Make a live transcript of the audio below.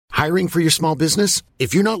Hiring for your small business?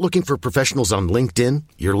 If you're not looking for professionals on LinkedIn,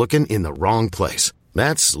 you're looking in the wrong place.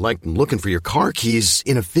 That's like looking for your car keys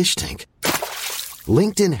in a fish tank.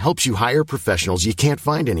 LinkedIn helps you hire professionals you can't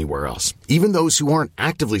find anywhere else, even those who aren't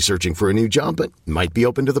actively searching for a new job but might be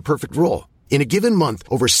open to the perfect role. In a given month,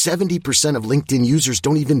 over 70% of LinkedIn users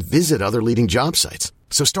don't even visit other leading job sites.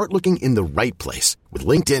 So start looking in the right place. With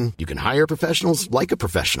LinkedIn, you can hire professionals like a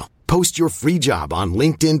professional. Post your free job on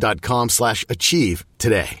linkedin.com/achieve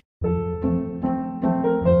today.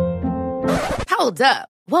 Hold up.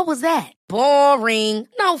 What was that? Boring.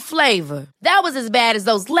 No flavor. That was as bad as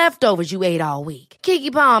those leftovers you ate all week.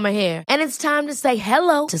 Keke Palmer here. And it's time to say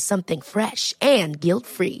hello to something fresh and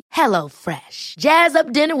guilt-free. Hello Fresh. Jazz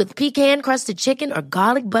up dinner with pecan-crusted chicken or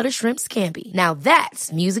garlic butter shrimp scampi. Now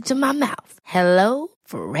that's music to my mouth. Hello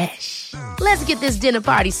Fresh. Let's get this dinner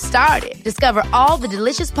party started. Discover all the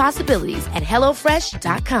delicious possibilities at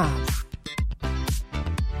HelloFresh.com.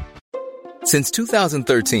 Since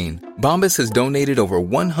 2013, Bombas has donated over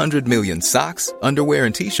 100 million socks, underwear,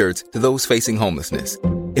 and T-shirts to those facing homelessness.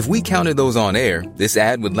 If we counted those on air, this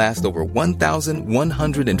ad would last over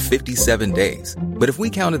 1,157 days. But if we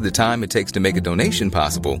counted the time it takes to make a donation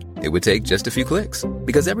possible, it would take just a few clicks.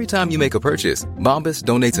 Because every time you make a purchase, Bombas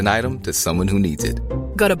donates an item to someone who needs it.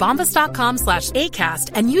 Go to bombas.com/ACAST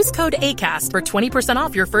and use code ACAST for 20%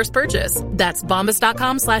 off your first purchase. That's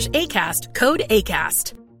bombas.com/ACAST, code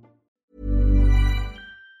ACAST.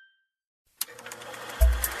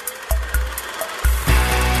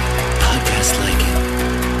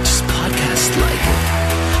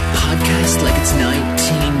 Podcast like it's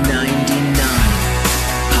 1999.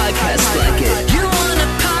 Podcast like it. You want a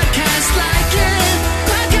podcast like it?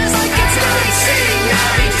 Podcast like it's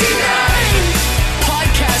 1999.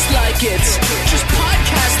 Podcast like it. Just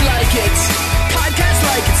podcast like it. Podcast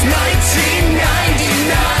like it's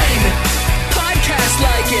 1999. Podcast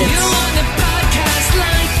like it. You want a podcast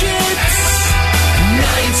like it?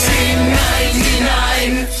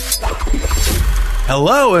 1999.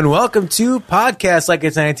 Hello and welcome to Podcast Like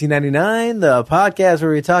It's 1999, the podcast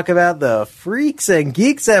where we talk about the Freaks and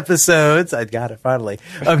Geeks episodes, I got it finally,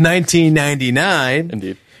 of 1999.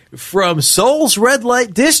 Indeed. From Seoul's Red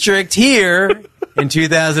Light District here in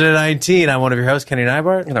 2019. I'm one of your hosts, Kenny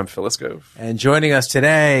Neibart. And I'm Phyllis Gove. And joining us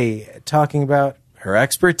today, talking about her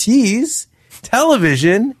expertise,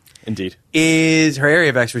 television. Indeed. Is her area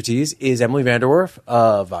of expertise is Emily Vanderwerf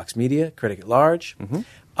of Vox Media, critic at large. Mm-hmm.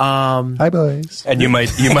 Hi, boys. And you might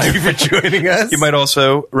Thank you for joining us. You might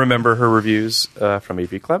also remember her reviews from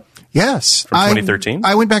AV Club. Yes. From 2013.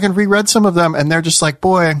 I went back and reread some of them, and they're just like,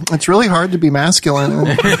 boy, it's really hard to be masculine.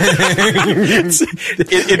 It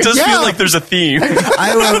does feel like there's a theme.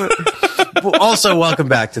 I love it. Well, also, welcome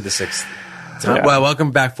back to the sixth time. Yeah. Well, welcome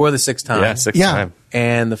back for the sixth time. Yeah, sixth time.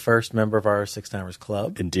 And the first member of our Six Timers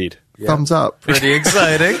Club. Indeed. Yeah. Thumbs up. Pretty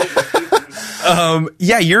exciting.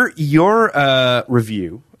 Your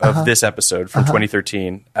review of this episode from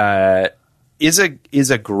 2013 is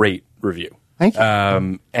a great review. Thank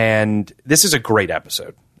you. And this is a great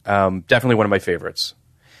episode. Definitely one of my favorites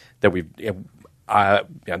that we've.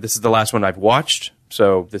 This is the last one I've watched,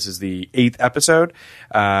 so this is the 8th episode.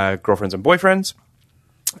 Girlfriends and Boyfriends.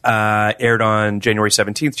 Aired on January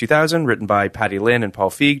 17th, 2000. Written by Patty Lynn and Paul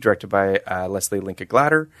Feig. Directed by Leslie Linka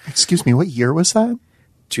Glatter. Excuse me, what year was that?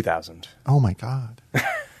 2000. Oh, my God.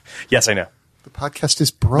 Yes, I know. The podcast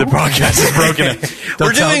is broken. The podcast is broken.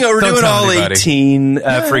 We're doing all anybody. 18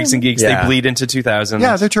 Freaks and Geeks. Yeah. They bleed into 2000.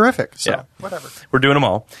 Yeah, they're terrific. So, Yeah. whatever. We're doing them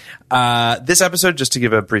all. This episode, just to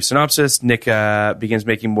give a brief synopsis, Nick begins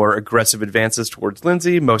making more aggressive advances towards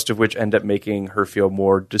Lindsay, most of which end up making her feel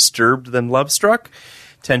more disturbed than love-struck.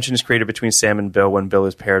 Tension is created between Sam and Bill when Bill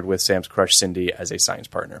is paired with Sam's crush Cindy as a science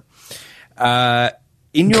partner.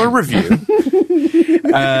 In your review,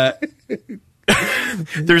 I'm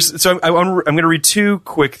going to read two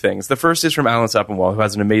quick things. The first is from Alan Sepinwall, who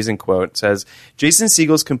has an amazing quote. It says, Jason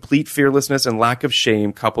Segel's complete fearlessness and lack of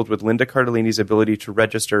shame, coupled with Linda Cardellini's ability to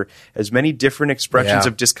register as many different expressions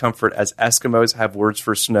of discomfort as Eskimos have words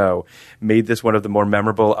for snow, made this one of the more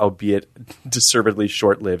memorable, albeit deservedly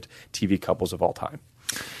short-lived TV couples of all time.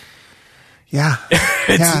 Yeah.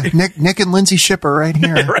 Yeah. Nick and Lindsay Shipper right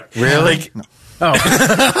here. Right. Really? No. Oh,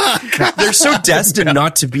 they're so destined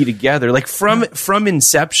not to be together. Like from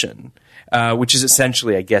Inception, which is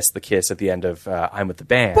essentially, I guess, the kiss at the end of I'm with the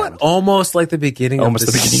band. But almost like the beginning of the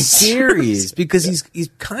series, because he's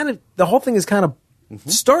kind of, the whole thing is kind of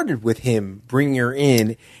started with him bringing her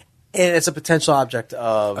in And it's a potential object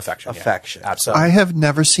of Affection, affection. yeah. Absolutely. I have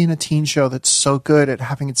never seen a teen show that's so good at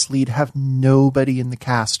having its lead have nobody in the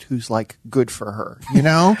cast who's like good for her, you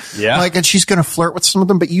know? Yeah. Like, and she's going to flirt with some of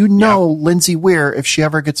them, but you know, Lindsay Weir, if she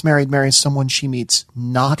ever gets married, marries someone she meets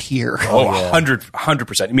not here. Oh,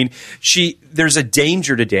 100%. I mean, there's a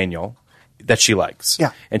danger to Daniel that she likes.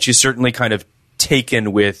 Yeah. And she's certainly kind of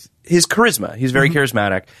taken with his charisma. He's very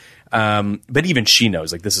charismatic. But even she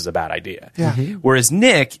knows, like, this is a bad idea. Yeah. Whereas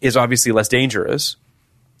Nick is obviously less dangerous,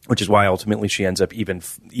 which is why ultimately she ends up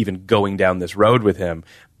even going down this road with him.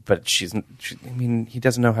 But he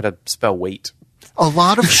doesn't know how to spell weight. A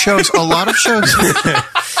lot of shows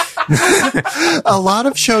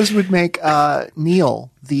would make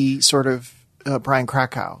Neil the sort of Brian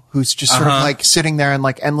Krakow, who's just sort of like sitting there and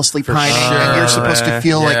like endlessly pining, and you're supposed to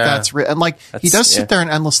feel like that's and like he does sit there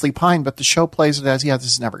and endlessly pine, but the show plays it as this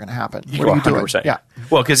is never going to happen. What are you doing? 100%. Yeah.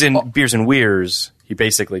 Well, because in Beers and Weirs, he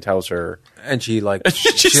basically tells her, And she acts like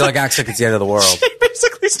it's the end of the world. She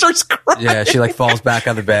basically starts crying. Yeah, she like falls back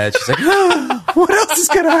on the bed. She's like, what else is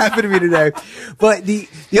going to happen to me today? But the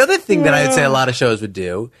other thing that I'd say a lot of shows would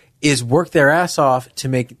do is work their ass off to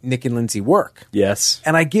make Nick and Lindsay work. Yes.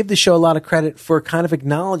 And I give the show a lot of credit for kind of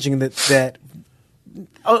acknowledging that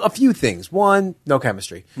a few things. One, no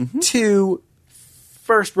chemistry. Two,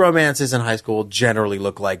 first romances in high school generally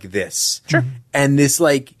look like this. Sure. And this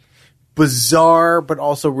like bizarre but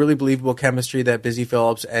also really believable chemistry that Busy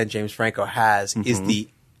Phillips and James Franco has is the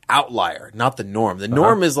outlier, not the norm. The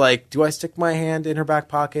norm is like, do I stick my hand in her back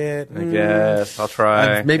pocket? I guess I'll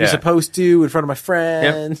try. I'm maybe supposed to in front of my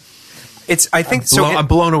friend. I'm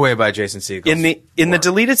blown away by Jason Segel. In the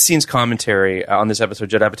deleted scenes commentary on this episode,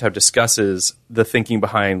 Judd Apatow discusses the thinking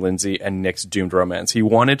behind Lindsay and Nick's doomed romance. He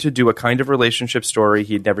wanted to do a kind of relationship story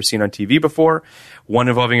he'd never seen on TV before, one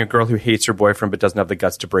involving a girl who hates her boyfriend but doesn't have the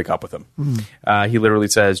guts to break up with him. He literally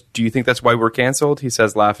says, "Do you think that's why we're canceled?" He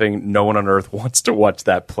says, laughing, "No one on earth wants to watch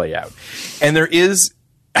that play out." And there is,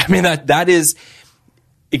 that is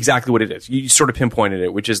exactly what it is. You sort of pinpointed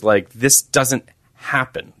it, which is like, this doesn't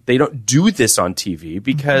happen. They don't do this on TV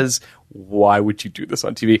because why would you do this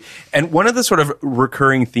on TV? And one of the sort of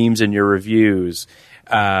recurring themes in your reviews,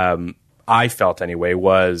 I felt anyway,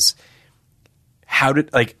 was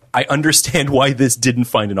I understand why this didn't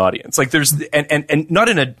find an audience. Like there's and not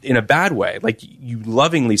in a bad way. Like you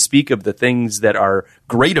lovingly speak of the things that are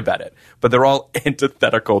great about it, but they're all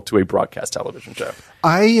antithetical to a broadcast television show.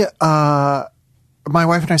 My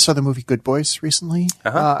wife and I saw the movie Good Boys recently,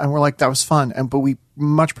 and we're like, that was fun. But we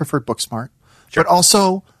much preferred Booksmart. Sure. But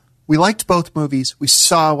also, we liked both movies. We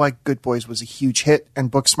saw why Good Boys was a huge hit,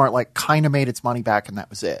 and Booksmart like kind of made its money back, and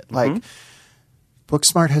that was it. Like,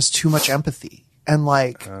 Booksmart has too much empathy, and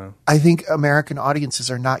like, I think American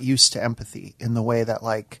audiences are not used to empathy in the way that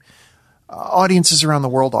like audiences around the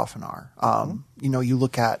world often are. You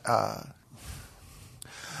look at.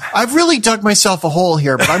 I've really dug myself a hole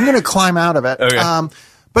here, but I'm going to climb out of it. Okay.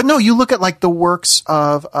 But no, you look at like the works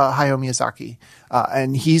of Hayao Miyazaki,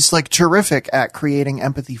 and he's like terrific at creating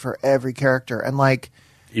empathy for every character, and like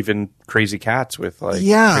even Crazy Cats with like Crazy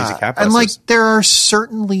Cat buses. And like there are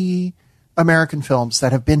certainly American films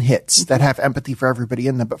that have been hits that have empathy for everybody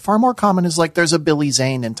in them, but far more common is like there's a Billy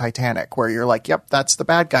Zane in Titanic where you're like, yep, that's the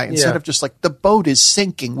bad guy, instead of just like the boat is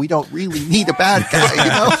sinking, we don't really need a bad guy,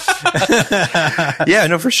 Yeah,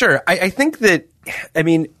 no, for sure. I think that,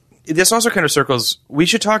 this also kind of circles,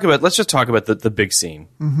 let's just talk about the big scene,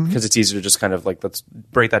 because it's easier to just kind of like, let's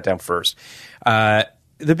break that down first. The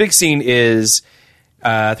big scene is,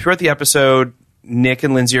 throughout the episode, Nick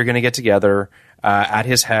and Lindsay are going to get together at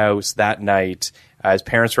his house that night. His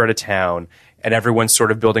parents are out of town, and everyone's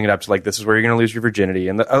sort of building it up to like, this is where you're going to lose your virginity.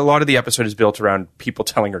 And a lot of the episode is built around people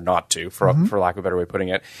telling her not to, for lack of a better way of putting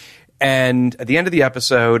it. And at the end of the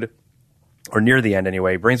episode, or near the end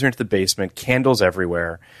anyway, brings her into the basement, candles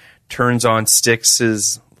everywhere, turns on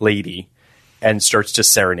Styx's lady, and starts to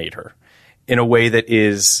serenade her in a way that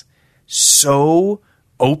is so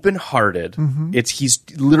open-hearted. He's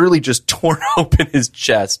literally just torn open his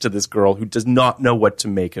chest to this girl who does not know what to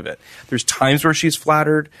make of it. There's times where she's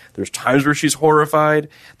flattered. There's times where she's horrified.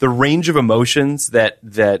 The range of emotions that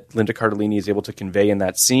Linda Cardellini is able to convey in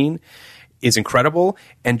that scene is incredible,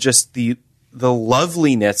 and just the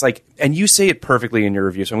loveliness, like, and you say it perfectly in your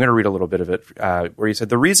review, so I'm going to read a little bit of it, where you said,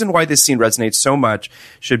 the reason why this scene resonates so much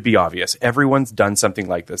should be obvious. Everyone's done something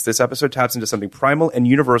like this. This episode taps into something primal and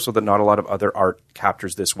universal that not a lot of other art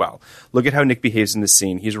captures this well. Look at how Nick behaves in this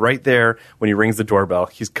scene. He's right there when he rings the doorbell.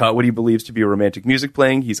 He's got what he believes to be romantic music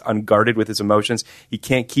playing. He's unguarded with his emotions. He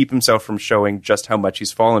can't keep himself from showing just how much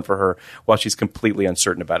he's fallen for her while she's completely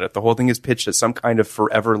uncertain about it. The whole thing is pitched as some kind of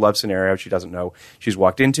forever love scenario she doesn't know she's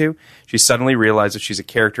walked into. She suddenly realizes she's a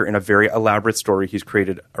character in a very elaborate story he's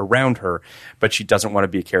created around her, but she doesn't want to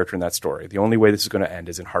be a character in that story. The only way this is going to end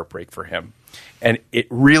is in heartbreak for him. And it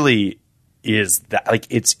really is that, like,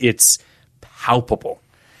 it's palpable.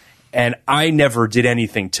 And I never did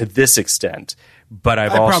anything to this extent, but I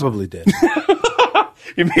probably did.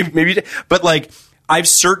 maybe you did. But like, I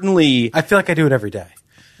feel like I do it every day.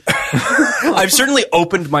 I've certainly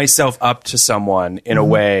opened myself up to someone in a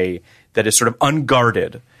way that is sort of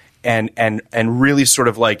unguarded and really sort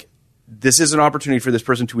of like, this is an opportunity for this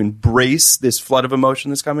person to embrace this flood of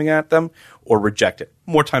emotion that's coming at them or reject it.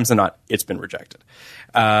 More times than not, it's been rejected.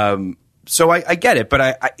 So I get it,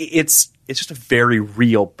 but it's just a very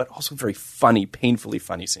real, but also very funny, painfully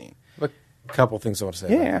funny scene. A couple things I want to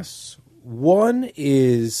say about this. One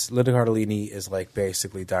is Linda Cardellini is like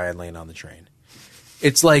basically Diane Lane on the train.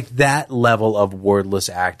 It's like that level of wordless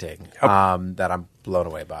acting that I'm blown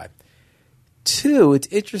away by. Two, it's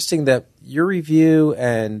interesting that your review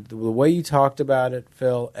and the way you talked about it,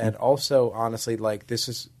 Phil, and also honestly, like this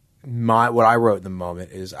is what I wrote in the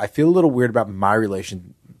moment is I feel a little weird about my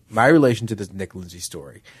relation to this Nick Lindsay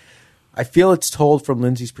story. I feel it's told from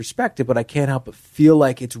Lindsay's perspective, but I can't help but feel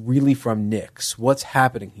like it's really from Nick's. What's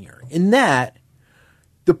happening here? In that,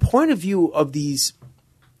 the point of view of these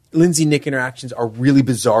Lindsay-Nick interactions are really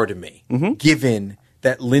bizarre to me, given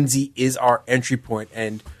that Lindsay is our entry point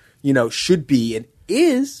and, you know, should be and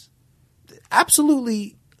is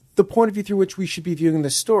absolutely the point of view through which we should be viewing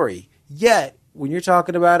this story. Yet, when you're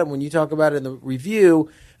talking about it, when you talk about it in the review,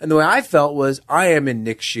 and the way I felt was I am in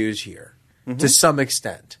Nick's shoes here to some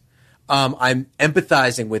extent. I'm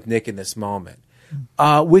empathizing with Nick in this moment,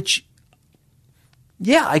 which,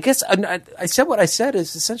 yeah, I guess I said what I said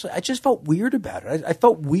is essentially I just felt weird about it. I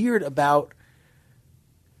felt weird about,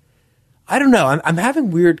 I don't know, I'm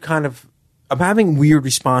having weird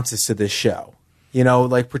responses to this show. You know,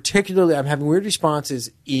 like particularly I'm having weird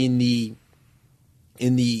responses in the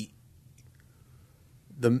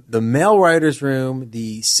male writer's room.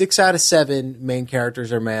 The 6 out of 7 main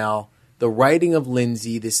characters are male. The writing of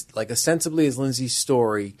Lindsay, this like ostensibly is Lindsay's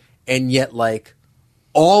story, and yet like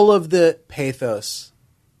all of the pathos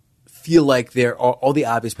feel like all the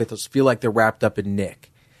obvious pathos feel like they're wrapped up in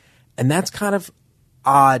Nick, and that's kind of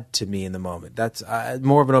odd to me in the moment. That's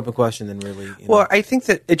more of an open question than really. Well, I think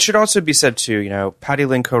that it should also be said too. You know, Patty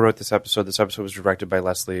Lynn co-wrote this episode. This episode was directed by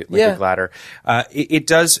Leslie Glatter. It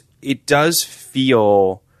does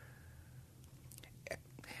feel.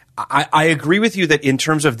 I agree with you that in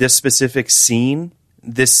terms of this specific scene,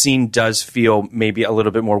 this scene does feel maybe a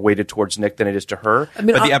little bit more weighted towards Nick than it is to her. I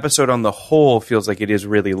mean, but the episode on the whole feels like it is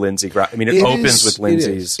really Lindsay. It opens with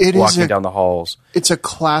Lindsay's walking down the halls. It's a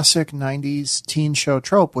classic 90s teen show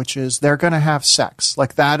trope, which is they're going to have sex.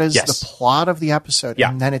 Like that is the plot of the episode.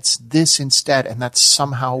 Yeah. And then it's this instead, and that's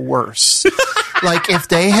somehow worse. Like if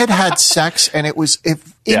they had sex and it was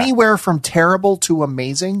anywhere from terrible to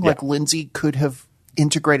amazing, like Lindsay could have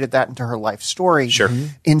integrated that into her life story. Sure.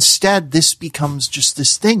 Instead, this becomes just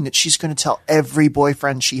this thing that she's going to tell every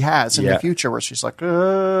boyfriend she has in the future, where she's like,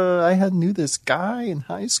 I knew this guy in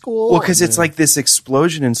high school. Well, because it's like this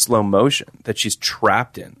explosion in slow motion that she's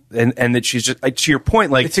trapped in. And that she's just, like, to your point,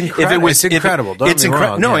 like, it's incredible. It's incredible. Don't get me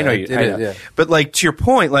wrong. No, I know. I know. But like, to your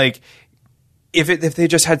point, like, if they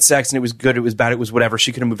just had sex and it was good, it was bad, it was whatever,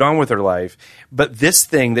 she could have moved on with her life. But this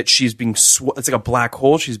thing that she's being, it's like a black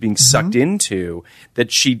hole she's being sucked into,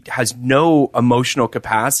 that she has no emotional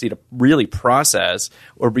capacity to really process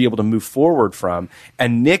or be able to move forward from.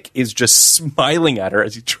 And Nick is just smiling at her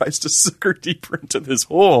as he tries to suck her deeper into this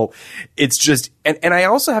hole. It's just, and I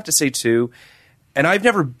also have to say too, and I've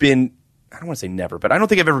never been, I don't want to say never, but I don't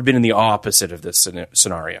think I've ever been in the opposite of this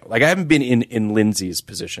scenario. Like I haven't been in Lindsay's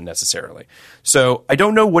position necessarily. So I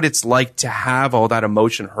don't know what it's like to have all that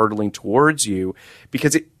emotion hurtling towards you,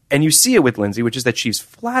 because and you see it with Lindsay, which is that she's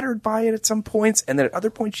flattered by it at some points, and then at other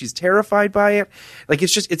points she's terrified by it. Like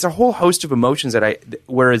it's a whole host of emotions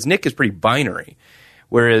whereas Nick is pretty binary,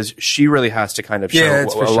 whereas she really has to kind of show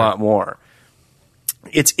a lot more.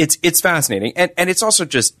 It's fascinating. And it's also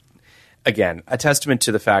just, again, a testament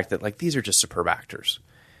to the fact that like these are just superb actors.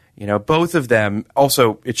 You know, both of them.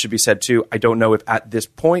 Also, it should be said too, I don't know if at this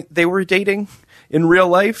point they were dating in real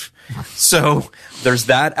life. So there's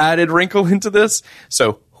that added wrinkle into this.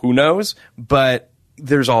 So who knows? But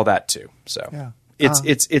there's all that too. So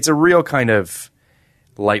it's a real kind of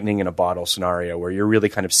lightning in a bottle scenario where you're really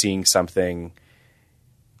kind of seeing something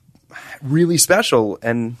really special.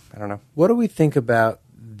 And I don't know. What do we think about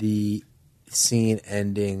the scene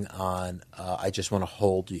ending on I just want to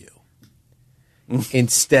hold you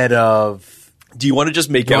instead of do you want to just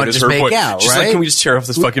make you out wanna as just her make point? out, She's right? like, can we just tear off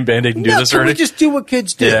this fucking Band-Aid and do this can already? we just do what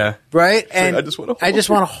kids do? Yeah. Right? And I just wanna hold I just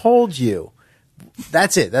want to hold you.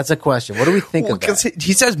 That's it. That's a question. What do we think of Because that?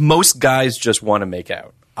 he says most guys just want to make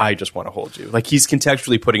out. I just want to hold you. Like he's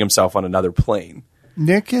contextually putting himself on another plane.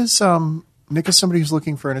 Nick is somebody who's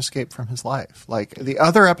looking for an escape from his life. Like the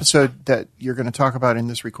other episode that you're going to talk about in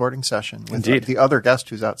this recording session with the other guest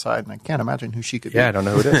who's outside, and I can't imagine who she could be. Yeah, I don't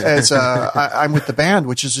know who it is. It's, I'm with the band,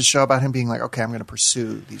 which is a show about him being like, okay, I'm going to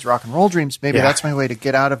pursue these rock and roll dreams. Maybe that's my way to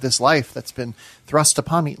get out of this life that's been thrust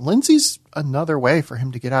upon me. Lindsay's another way for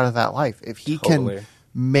him to get out of that life. If he can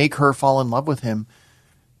make her fall in love with him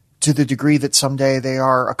to the degree that someday they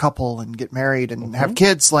are a couple and get married and have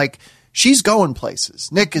kids, like she's going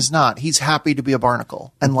places. Nick is not. He's happy to be a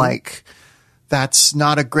barnacle. And like, that's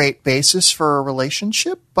not a great basis for a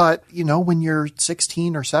relationship. But, you know, when you're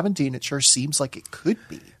 16 or 17, it sure seems like it could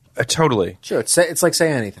be. Totally. Sure. It's like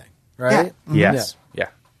say anything, right? Yeah. Yes.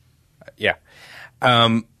 Yeah.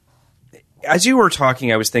 As you were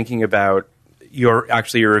talking, I was thinking about your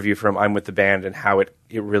review from I'm With the Band and how it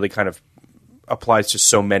really kind of applies to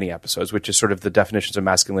so many episodes, which is sort of the definitions of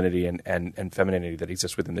masculinity and femininity that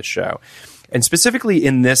exist within this show. And specifically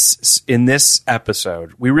in this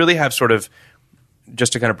episode, we really have sort of,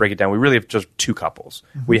 just to kind of break it down, we really have just two couples.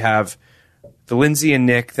 Mm-hmm. We have the Lindsay and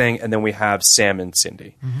Nick thing, and then we have Sam and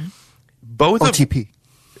Cindy. Mm-hmm. Both OTP.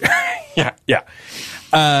 Yeah.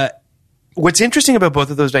 What's interesting about both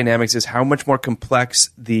of those dynamics is how much more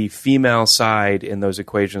complex the female side in those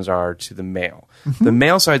equations are to the male. Mm-hmm. The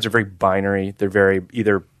male sides are very binary. They're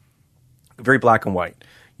either very black and white.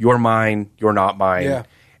 You're mine, you're not mine.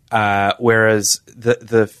 Yeah. Whereas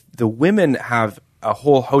the women have a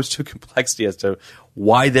whole host of complexity as to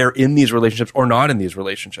why they're in these relationships or not in these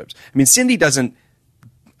relationships. I mean, Cindy doesn't,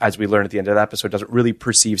 as we learn at the end of the episode, doesn't really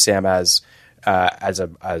perceive Sam as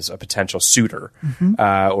a potential suitor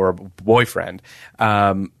or a boyfriend,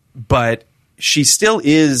 but she still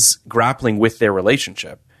is grappling with their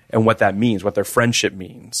relationship and what that means, what their friendship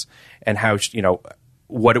means, and how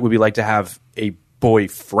what it would be like to have a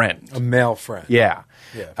boyfriend, a male friend. Yeah.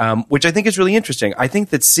 Which I think is really interesting. I think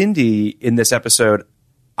that Cindy in this episode,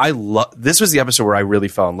 this was the episode where I really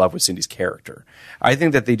fell in love with Cindy's character. I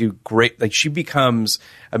think that they do great. Like she becomes,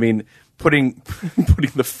 I mean, putting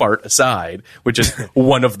the fart aside, which is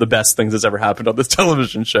one of the best things that's ever happened on this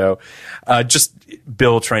television show. Just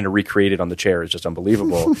Bill trying to recreate it on the chair is just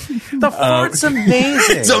unbelievable. The fart's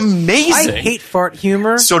amazing. It's amazing. I hate fart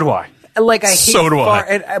humor. So do I. Like I hate so do fart,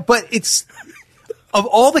 I. But it's of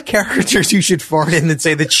all the characters you should fart in and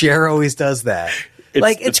say the chair always does that.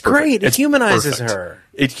 It's great. It humanizes her.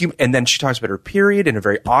 And then she talks about her period in a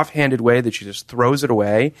very offhanded way that she just throws it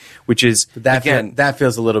away, which is, that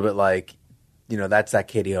feels a little bit like, that's that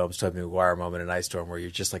Katie Holmes, Tobey Maguire moment in Ice Storm where you're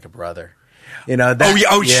just like a brother.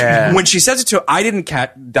 When she says it to, I didn't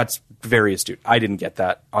that's very astute. I didn't get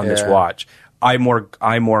that on this watch. I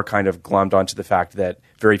more kind of glommed onto the fact that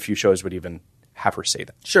very few shows would even have her say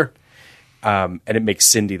that. Sure. And it makes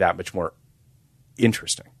Cindy that much more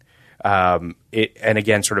interesting. And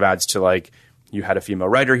again sort of adds to like, you had a female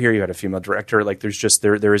writer here, you had a female director. Like there's just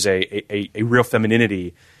there is a real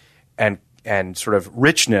femininity and sort of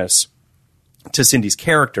richness to Cindy's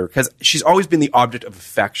character because she's always been the object of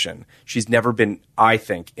affection. She's never been, I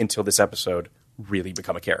think, until this episode, really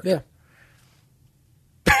become a character. Yeah.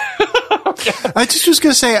 I just was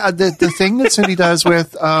going to say the thing that Cindy does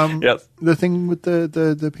with yes. the thing with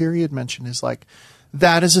the period mention is like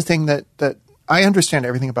that is a thing that I understand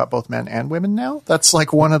everything about both men and women now. That's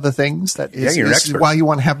like one of the things that is why you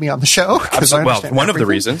want to have me on the show. Well, one of the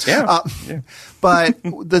reasons, yeah. But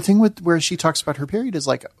the thing with where she talks about her period is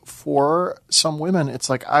like for some women, it's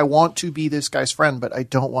like I want to be this guy's friend, but I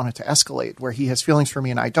don't want it to escalate where he has feelings for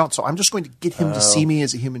me and I don't. So I'm just going to get him to see me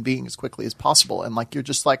as a human being as quickly as possible. And like you're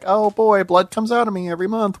just like, oh boy, blood comes out of me every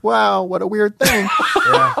month. Wow, what a weird thing.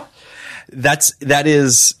 That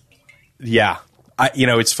is.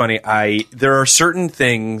 It's funny. There are certain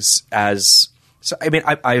things I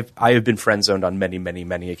have been friend zoned on many, many,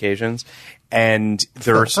 many occasions, and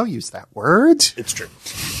don't use that word. It's true.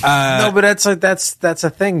 No, but that's a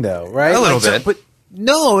thing, though, right? A little bit. But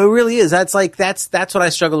No, it really is. That's what I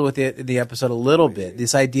struggled with the episode a little bit.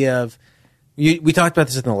 This idea of we talked about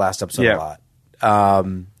this in the last episode a lot.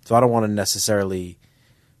 So I don't want to necessarily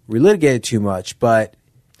relitigate it too much, but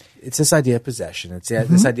it's this idea of possession. It's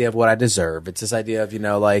this idea of what I deserve. It's this idea of,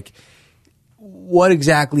 like, what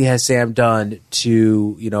exactly has Sam done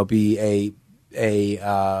to, be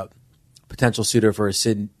a potential suitor for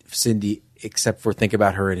Cindy, except for think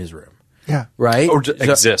about her in his room. Yeah. Right? Or just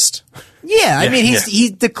exist. Yeah. I mean,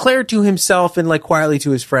 he's declared to himself and like quietly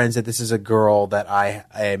to his friends that this is a girl that I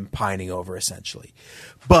am pining over, essentially.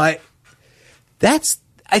 But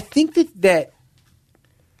I think that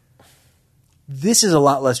this is a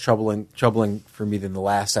lot less troubling for me than the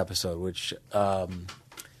last episode, which,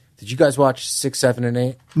 did you guys watch 6, 7, and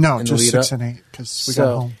 8? No, just 6 and 8 because we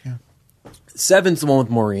got home. Yeah. 7's the one with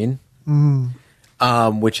Maureen,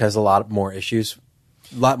 which has a lot more issues,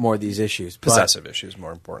 a lot more of these issues. Possessive issues,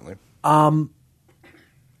 more importantly.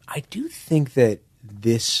 I do think that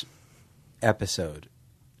this episode,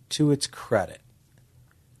 to its credit,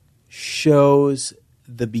 shows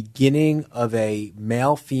the beginning of a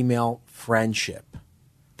male-female friendship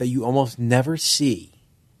that you almost never see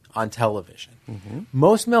on television.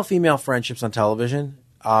 Most male-female friendships on television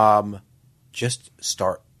just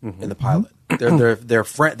start in the pilot. They're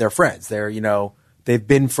friends. They've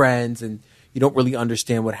been friends, and you don't really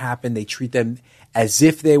understand what happened. They treat them as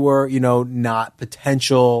if they were, not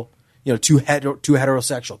potential, two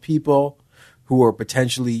heterosexual people who are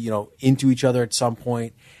potentially, into each other at some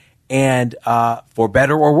point. And for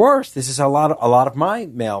better or worse, this is a lot of my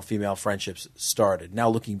male-female friendships started. Now,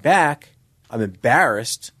 looking back, I'm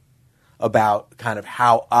embarrassed about kind of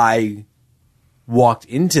how I walked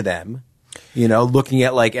into them, looking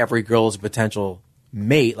at like every girl as a potential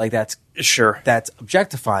mate. Like that's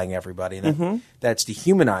objectifying everybody, and that's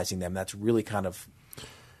dehumanizing them. That's really kind of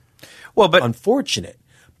unfortunate.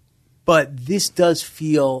 But this doesn't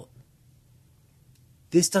feel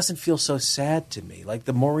so sad to me. Like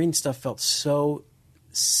the Maureen stuff felt so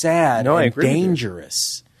sad and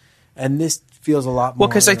dangerous, and this feels a lot more. Well,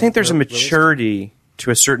 because I think there's a maturity to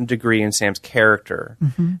a certain degree in Sam's character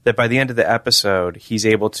that by the end of the episode, he's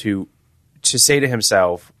able to say to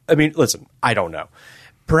himself, I mean, listen, I don't know.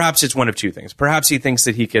 Perhaps it's one of two things. Perhaps he thinks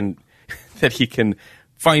that he can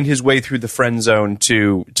find his way through the friend zone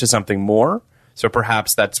to something more. So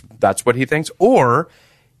perhaps that's what he thinks. Or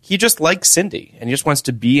he just likes Cindy and he just wants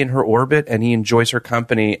to be in her orbit and he enjoys her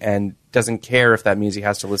company and doesn't care if that means he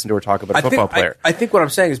has to listen to her talk about a football player. I think what I'm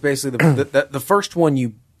saying is basically the first one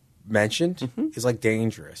you mentioned is like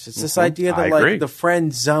dangerous. It's this idea that like the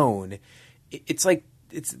friend zone, it's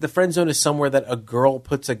the friend zone is somewhere that a girl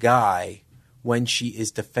puts a guy when she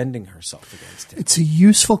is defending herself against him. It's a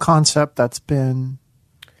useful concept that's been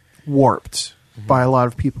warped by a lot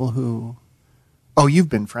of people who, you've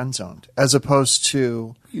been friend zoned, as opposed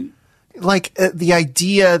to like the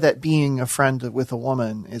idea that being a friend with a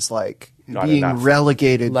woman is like not being enough.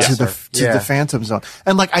 Relegated to the phantom zone.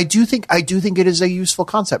 And like I do think it is a useful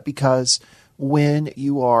concept because when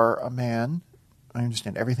you are a man, I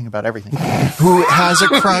understand everything about everything, who has a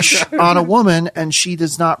crush on a woman and she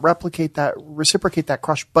does not reciprocate that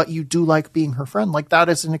crush, but you do like being her friend. Like that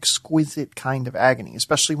is an exquisite kind of agony,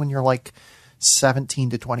 especially when you're like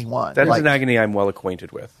 17 to 21. That is an agony I'm well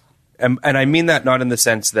acquainted with. And I mean that not in the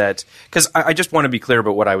sense that, because I just want to be clear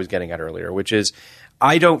about what I was getting at earlier, which is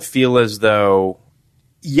I don't feel as though,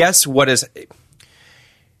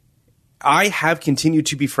 I have continued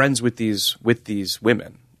to be friends with these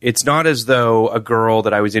women. It's not as though a girl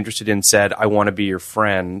that I was interested in said, I want to be your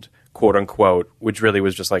friend, quote unquote, which really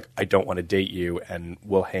was just like, I don't want to date you and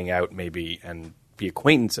we'll hang out maybe and be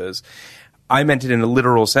acquaintances. I meant it in a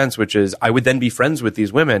literal sense, which is I would then be friends with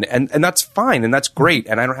these women, and that's fine, and that's great,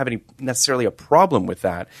 and I don't have necessarily a problem with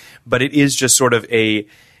that. But it is just sort of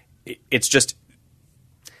it's just,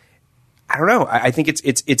 I don't know. I think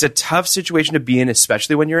it's a tough situation to be in,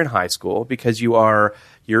 especially when you're in high school, because you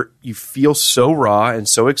feel so raw and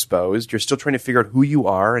so exposed. You're still trying to figure out who you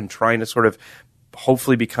are and trying to sort of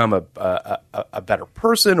hopefully become a better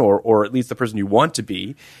person or at least the person you want to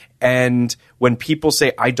be. And when people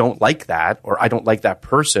say, I don't like that, or I don't like that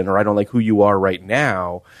person, or I don't like who you are right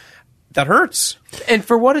now, that hurts. And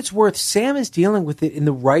for what it's worth, Sam is dealing with it in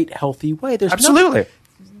the right, healthy way. There's absolutely.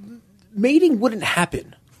 Mating wouldn't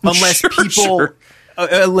happen unless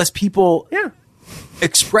people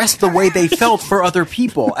express the way they felt for other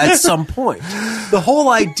people at some point. The whole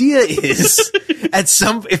idea is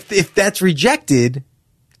if that's rejected,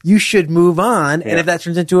 you should move on. And if that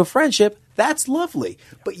turns into a friendship, that's lovely.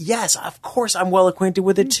 But yes, of course, I'm well acquainted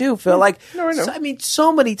with it too, Phil. Like, I know.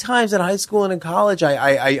 So many times in high school and in college,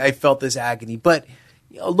 I felt this agony. But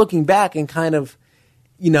looking back and kind of,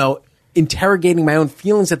 interrogating my own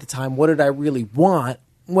feelings at the time, what did I really want?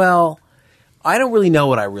 Well, I don't really know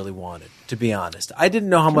what I really wanted, to be honest. I didn't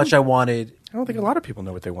know how much I wanted. I don't think a lot of people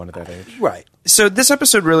know what they want at that age. Right. So this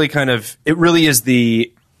episode really it really is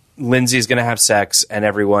the Lindsay's going to have sex and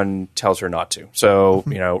everyone tells her not to. So,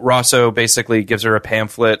 Rosso basically gives her a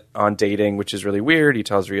pamphlet on dating, which is really weird. He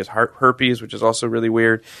tells her he has herpes, which is also really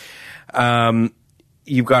weird.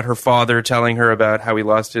 You've got her father telling her about how he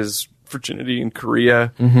lost his virginity in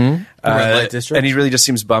Korea. Red light district. And he really just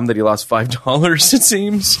seems bummed that he lost $5, it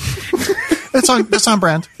seems. That's on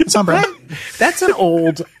brand. It's on brand. That's an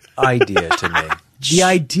old idea to me. The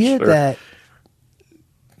idea that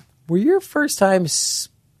were your first time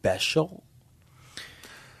special?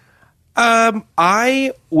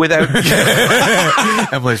 Without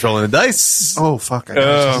Emily's rolling the dice. Oh, fuck. All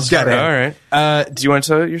right. Do you want to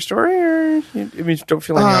tell your story, or you don't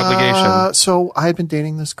feel any obligation? So I had been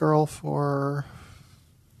dating this girl for,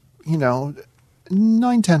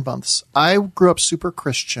 9-10 months. I grew up super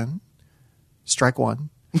Christian. Strike one.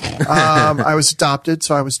 I was adopted,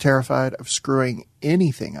 so I was terrified of screwing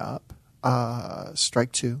anything up.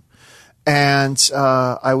 Strike two. And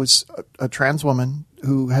I was a trans woman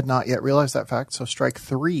who had not yet realized that fact, so strike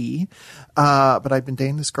three. But I'd been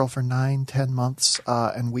dating this girl for 9-10 months,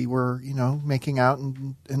 and we were, making out,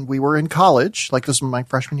 and we were in college. Like, this was my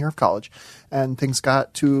freshman year of college. And things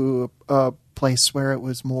got to a place where it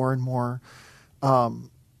was more and more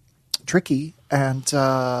tricky. And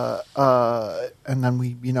then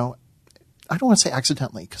we, I don't want to say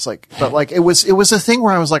accidentally, but it was a thing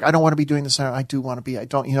where I was like, I don't want to be doing this. I do want to be. I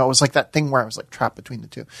don't. It was like that thing where I was like trapped between the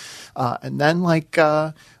two. And then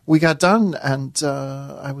we got done, and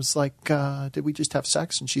I was like, did we just have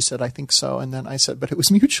sex? And she said, I think so. And then I said, but it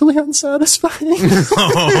was mutually unsatisfying.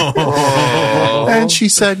 And she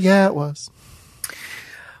said, yeah, it was.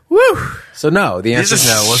 Woo! So no, the answer is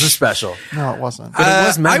no. It wasn't special. No, it wasn't. But it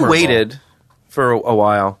was memorable. I waited for a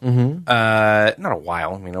while. Mm-hmm. Not a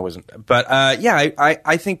while. I mean, I wasn't. But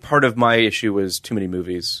I think part of my issue was too many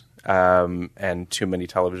movies and too many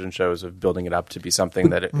television shows of building it up to be something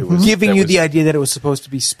that it was giving you the idea that it was supposed to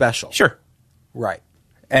be special. Sure, right.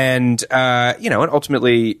 And and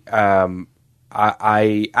ultimately,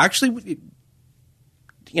 I actually.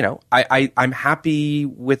 I'm happy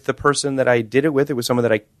with the person that I did it with. It was someone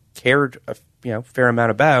that I cared a fair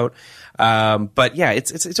amount about. But yeah,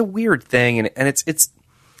 it's a weird thing, and it's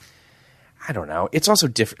I don't know. It's also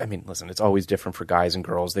different. I mean, listen, it's always different for guys and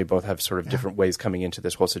girls. They both have sort of different ways coming into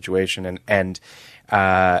this whole situation, and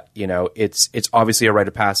it's obviously a rite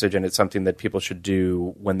of passage, and it's something that people should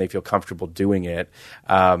do when they feel comfortable doing it.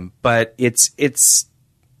 But it's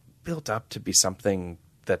built up to be something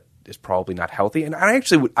that is probably not healthy. And I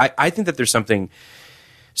actually I think that there's something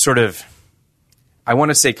sort of, I want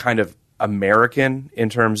to say kind of American in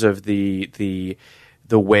terms of the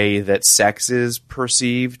way that sex is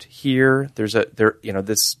perceived here.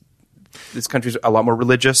 This country's a lot more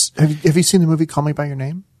religious. Have you seen the movie Call Me by Your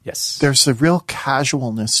Name? Yes. There's a real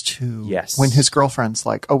casualness to when his girlfriend's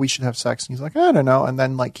like, oh, we should have sex. And he's like, I don't know. And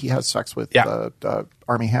then he has sex with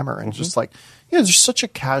Armie Hammer, and just like, there's such a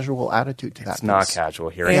casual attitude to that. It's not casual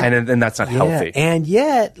here. And that's not healthy. And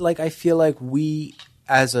yet, I feel like we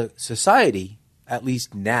as a society, at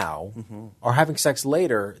least now, are having sex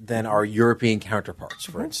later than our European counterparts,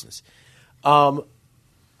 for instance. I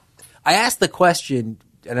asked the question,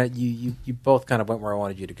 and you both kind of went where I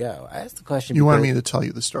wanted you to go. I asked the question. You wanted me to tell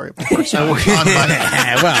you the story about first time.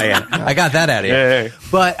 I got that out of you. Yeah.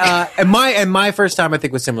 But and my first time, I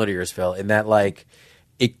think, was similar to yours, Phil, in that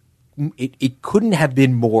it couldn't have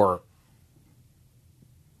been more.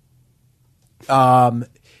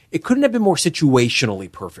 It couldn't have been more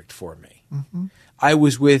situationally perfect for me. Mm-hmm. I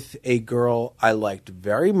was with a girl I liked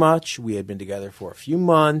very much. We had been together for a few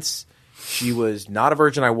months. She was not a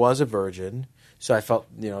virgin. I was a virgin. So I felt,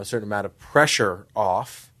 a certain amount of pressure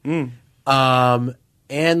off. And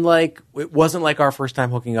it wasn't like our first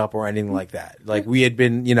time hooking up or anything like that. We had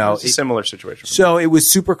been, it's a similar situation. So it was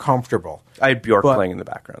super comfortable. I had Bjork playing in the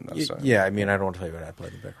background, though. So. Yeah, I mean, I don't want to tell you what I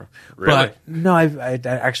played in the background. Really? But, no, I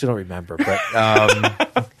actually don't remember. But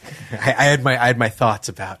I had my thoughts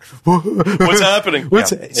about what's happening.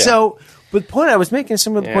 So, but the point I was making is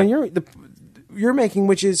similar to the point you're making,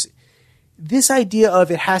 which is this idea of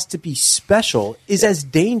it has to be special is as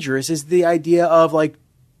dangerous as the idea of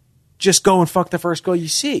just go and fuck the first girl you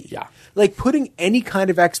see. Yeah. Putting any kind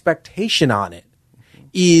of expectation on it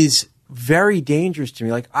is very dangerous to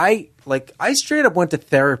me. I straight up went to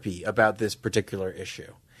therapy about this particular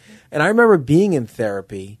issue. And I remember being in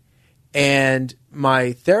therapy and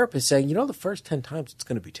my therapist saying, the first 10 times it's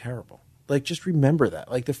going to be terrible. like, just remember that.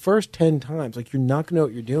 Like, the first 10 times, like, you're not going to know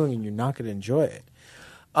what you're doing and you're not going to enjoy it.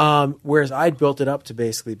 Whereas I built it up to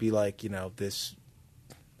basically be like, this,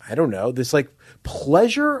 I don't know, this like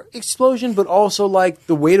pleasure explosion, but also like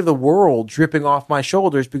the weight of the world dripping off my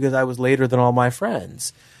shoulders because I was later than all my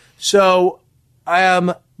friends. So I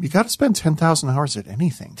am. You got to spend 10,000 hours at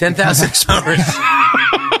anything. 10,000 hours.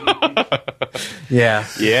 Yeah.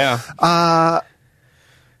 Yeah.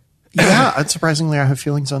 Yeah, unsurprisingly, I have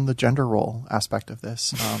feelings on the gender role aspect of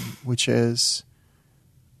this, which is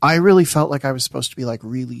I really felt like I was supposed to be like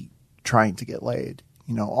really trying to get laid,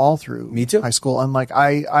 all through Me too. high school. And like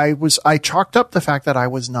I chalked up the fact that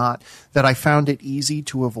I found it easy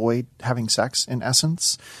to avoid having sex in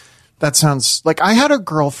essence. That sounds like I had a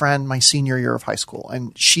girlfriend my senior year of high school,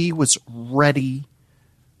 and she was ready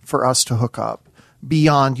for us to hook up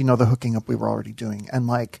beyond, the hooking up we were already doing. And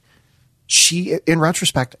like she, in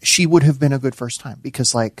retrospect, she would have been a good first time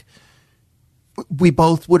because like we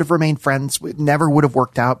both would have remained friends. It never would have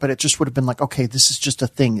worked out, but it just would have been like, okay, this is just a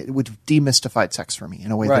thing. It would have demystified sex for me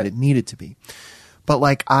in a way that it needed to be. But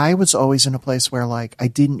like I was always in a place where like I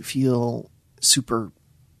didn't feel super,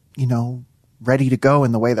 ready to go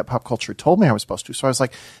in the way that pop culture told me I was supposed to. So I was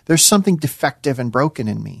like, there's something defective and broken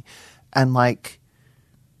in me. And like,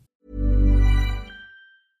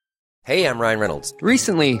 Hey, I'm Ryan Reynolds.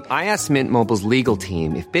 Recently, I asked Mint Mobile's legal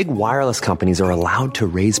team if big wireless companies are allowed to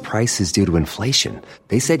raise prices due to inflation.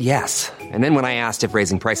 They said yes. And then when I asked if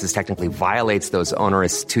raising prices technically violates those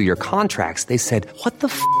onerous 2-year contracts, they said, what the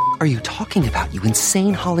f*** are you talking about, you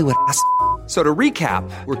insane Hollywood ass f- So to recap,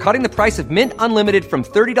 we're cutting the price of Mint Unlimited from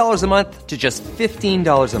 $30 a month to just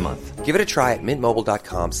 $15 a month. Give it a try at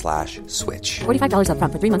mintmobile.com/switch. $45 up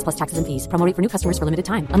front for 3 months plus taxes and fees. Promo rate for new customers for limited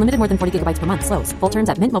time. Unlimited more than 40 gigabytes per month. Slows full terms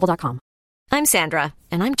at mintmobile.com. I'm Sandra,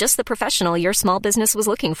 and I'm just the professional your small business was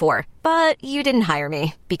looking for. But you didn't hire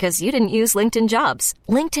me because you didn't use LinkedIn Jobs.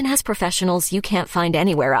 LinkedIn has professionals you can't find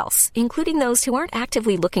anywhere else, including those who aren't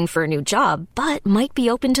actively looking for a new job, but might be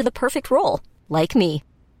open to the perfect role, like me.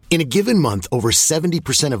 In a given month, over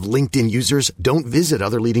 70% of LinkedIn users don't visit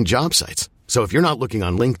other leading job sites. So if you're not looking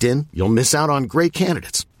on LinkedIn, you'll miss out on great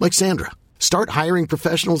candidates like Sandra. Start hiring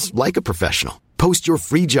professionals like a professional. Post your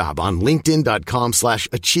free job on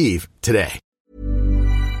linkedin.com/achieve today.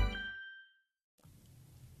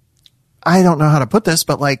 I don't know how to put this,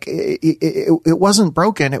 but like it wasn't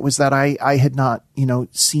broken. It was that I had not,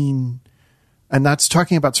 seen, and that's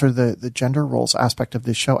talking about sort of the gender roles aspect of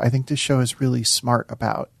this show. I think this show is really smart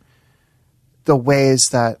about the ways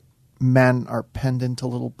that men are penned into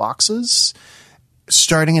little boxes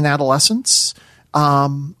starting in adolescence,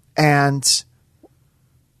 and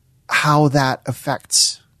how that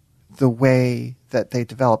affects the way that they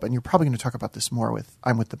develop. And you're probably going to talk about this more with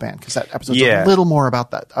I'm With the Band, because that episode's a little more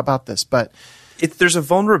about this. But there's a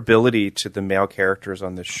vulnerability to the male characters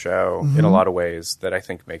on this show in a lot of ways that I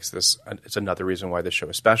think makes this. It's another reason why this show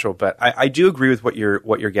is special. But I do agree with what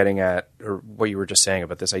you're getting at, or what you were just saying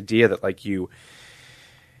about this idea that like you,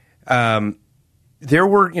 there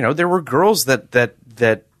were girls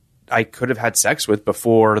that I could have had sex with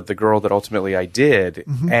before the girl that ultimately I did,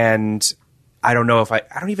 and I don't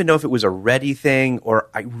even know if it was a ready thing, or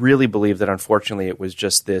I really believe that unfortunately it was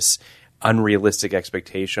just this unrealistic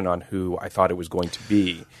expectation on who I thought it was going to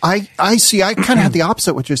be. I see. I kind of had the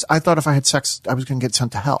opposite, which is I thought if I had sex, I was going to get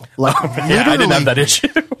sent to hell. Like, yeah, I didn't have that issue.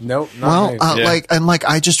 Nope.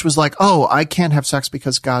 I just was like, oh, I can't have sex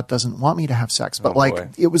because God doesn't want me to have sex. But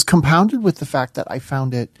it was compounded with the fact that I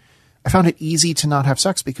found it easy to not have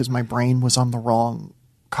sex because my brain was on the wrong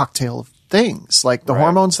cocktail of things. Like the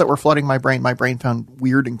hormones that were flooding my brain found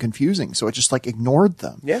weird and confusing. So it just like ignored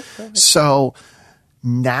them. Yeah. So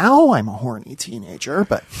now I'm a horny teenager,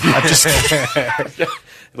 but I just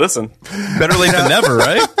listen, better late than never,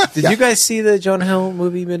 right? Did you guys see the Jonah Hill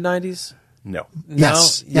movie mid-90s? No.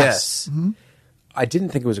 Yes. Mm-hmm. I didn't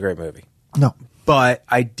think it was a great movie. No. But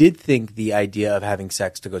I did think the idea of having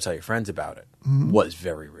sex to go tell your friends about it was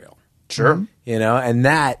very real. Sure. And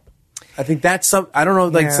that, I think that's some, I don't know,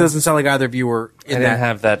 like, it doesn't sound like either of you were in I didn't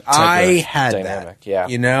have that type I of had dynamic, that.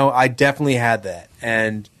 yeah. I definitely had that.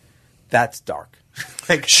 And that's dark.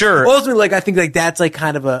 Like, sure. Ultimately, like, I think, like, that's, like,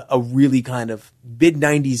 kind of a really kind of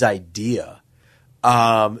mid-90s idea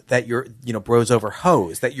that you're, bros over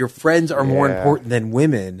hoes, that your friends are more important than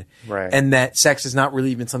women. Right. And that sex is not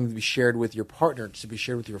really even something to be shared with your partner, it's to be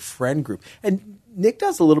shared with your friend group. And Nick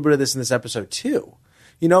does a little bit of this in this episode, too.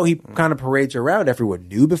 He kind of parades around. Everyone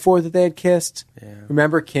knew before that they had kissed. Yeah.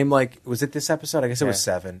 Remember, Kim, like, was it this episode? I guess it was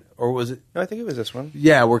 7. Or was it? No, I think it was this one.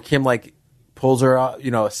 Yeah, where Kim, like, pulls her,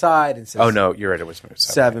 aside and says... Oh, no, you're right. It was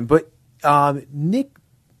 7. But Nick...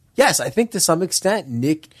 Yes, I think to some extent,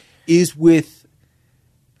 Nick is with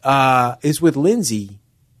Lindsay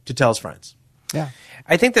to tell his friends. Yeah.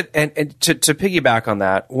 I think that, and to piggyback on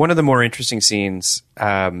that, one of the more interesting scenes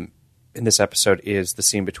in this episode is the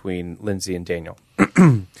scene between Lindsay and Daniel,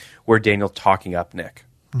 where Daniel's talking up Nick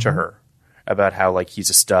to her about how like he's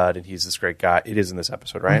a stud and he's this great guy. It is in this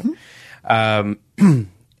episode, right?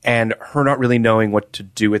 And her not really knowing what to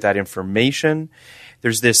do with that information.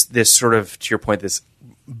 There's this sort of, to your point, this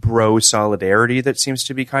bro solidarity that seems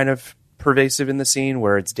to be kind of pervasive in the scene,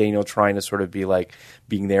 where it's Daniel trying to sort of be like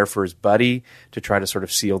being there for his buddy to try to sort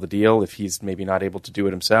of seal the deal if he's maybe not able to do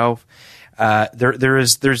it himself.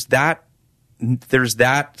 There's that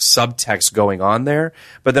subtext going on there,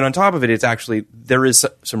 but then on top of it, it's actually, there is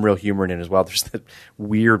some real humor in it as well. There's that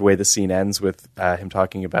weird way the scene ends with him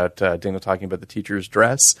talking about Daniel talking about the teacher's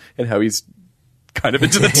dress and how he's kind of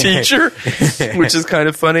into the teacher, which is kind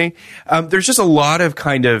of funny. There's just a lot of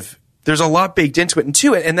there's a lot baked into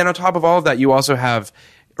it, and then on top of all of that, you also have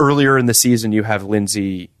earlier in the season, you have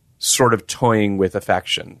Lindsay sort of toying with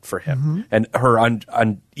affection for him and her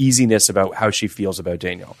uneasiness about how she feels about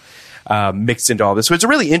Daniel. Mixed into all this. So it's a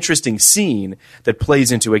really interesting scene that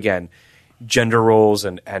plays into, again, gender roles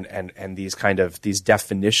and these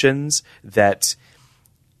definitions that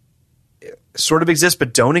sort of exist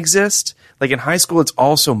but don't exist. Like in high school, it's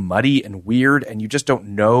all so muddy and weird and you just don't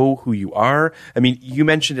know who you are. I mean, you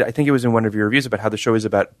mentioned it, I think it was in one of your reviews, about how the show is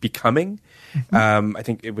about becoming. I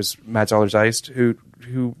think it was Matt Zoller-Zeist who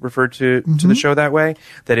referred to the show that way,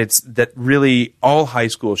 that really all high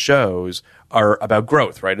school shows are about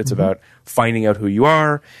growth, right? It's about finding out who you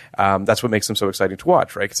are. That's what makes them so exciting to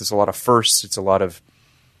watch, right? Because it's a lot of firsts. It's a lot of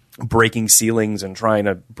breaking ceilings and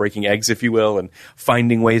breaking eggs, if you will, and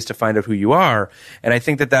finding ways to find out who you are. And I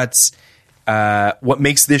think that's what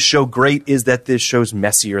makes this show great, is that this show's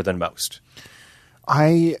messier than most.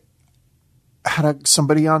 I had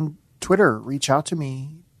somebody on Twitter reach out to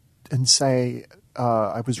me and say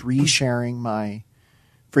I was resharing my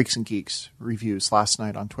Freaks and Geeks reviews last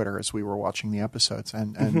night on Twitter as we were watching the episodes.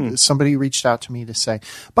 And somebody reached out to me to say,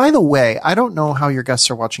 by the way, I don't know how your guests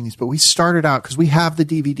are watching these, but we started out, because we have the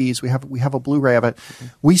DVDs, we have a Blu-ray of it.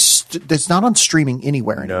 It's not on streaming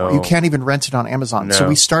anywhere anymore. No. You can't even rent it on Amazon. No. So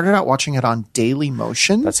we started out watching it on Daily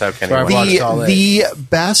Motion. That's how Kenny watched it. The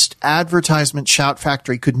best advertisement Shout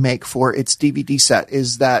Factory could make for its DVD set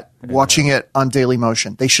is that watching it on Daily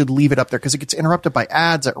Motion. They should leave it up there because it gets interrupted by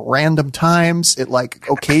ads at random times. It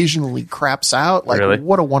occasionally craps out. Really?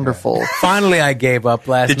 What a wonderful. Finally, I gave up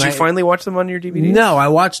last night. Did you finally watch them on your DVD? No, I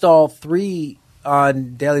watched all 3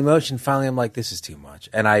 on Daily Motion. Finally, I'm like, this is too much.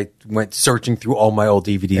 And I went searching through all my old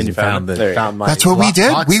DVDs and found my. That's what we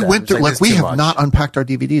did. box We set. went through, It's we this is have too not much. unpacked our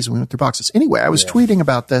DVDs and we went through boxes. Anyway, I was tweeting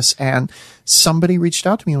about this and somebody reached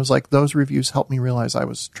out to me and was like, those reviews helped me realize I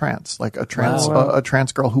was trans, like a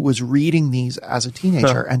trans girl who was reading these as a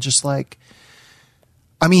teenager and just like,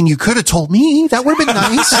 I mean, you could have told me. That would have been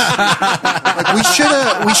nice.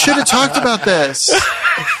 We should have talked about this.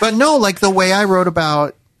 But no, like the way I wrote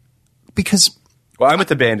about, because. Well, I'm with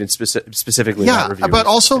the band and specifically not reviewers. But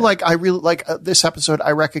also like I really like this episode.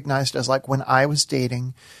 I recognized as like when I was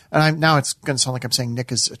dating, and now it's going to sound like I'm saying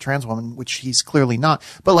Nick is a trans woman, which he's clearly not.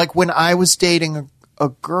 But like when I was dating a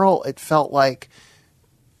girl, it felt like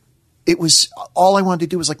it was all I wanted to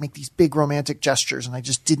do was like make these big romantic gestures, and I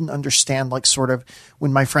just didn't understand like sort of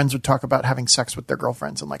when my friends would talk about having sex with their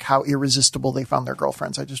girlfriends and like how irresistible they found their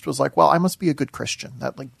girlfriends. I just was like, well, I must be a good Christian.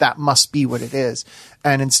 That must be what it is.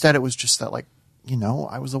 And instead, it was just that like, you know,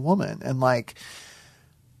 I was a woman, and like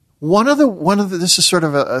one of the this is sort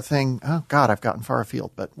of a thing. Oh God, I've gotten far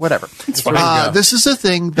afield, but whatever. It's fine. This is a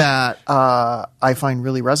thing that I find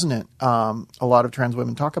really resonant. A lot of trans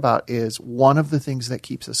women talk about is one of the things that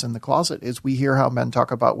keeps us in the closet is we hear how men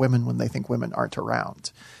talk about women when they think women aren't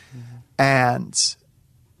around, and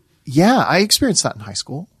yeah, I experienced that in high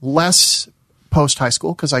school. Less post high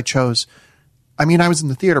school because I chose. I mean, I was in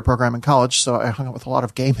the theater program in college, so I hung out with a lot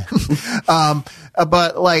of gay men.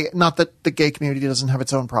 But like, not that the gay community doesn't have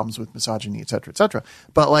its own problems with misogyny, et cetera, et cetera.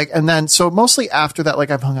 But like, and then, so mostly after that, like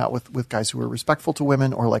I've hung out with guys who are respectful to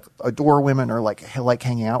women or like adore women or like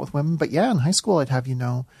hanging out with women. But yeah, in high school, I'd have, you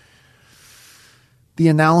know, the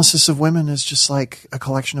analysis of women is just like a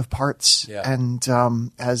collection of parts and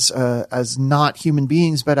as not human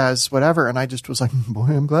beings, but as whatever. And I just was like, boy,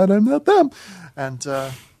 I'm glad I'm not them. And,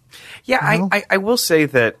 yeah, you know? I will say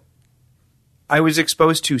that I was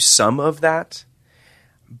exposed to some of that,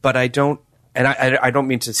 but I don't, and I don't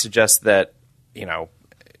mean to suggest that, you know,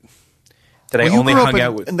 that I only hung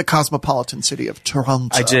out with in the cosmopolitan city of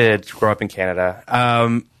Toronto. I did grow up in Canada.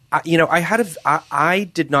 You know, I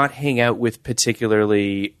did not hang out with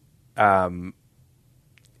particularly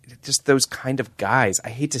just those kind of guys. I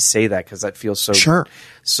hate to say that because that feels so Sure.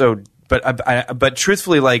 So, but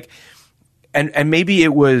truthfully, like, and maybe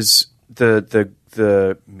it was the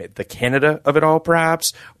Canada of it all,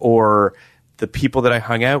 perhaps, or the people that I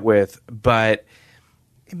hung out with. But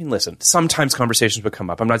I mean, listen, sometimes conversations would come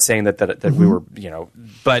up. I'm not saying that we were,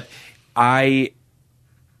 but I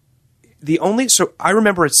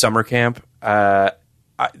remember at summer camp, the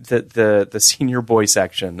senior boy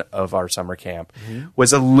section of our summer camp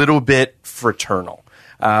was a little bit fraternal.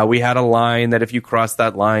 We had a line that if you cross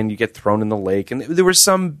that line, you get thrown in the lake. And there were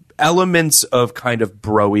some elements of kind of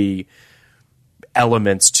bro-y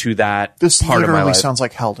elements to that this part of my life. Literally sounds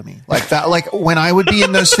like hell to me. Like that, like when I would be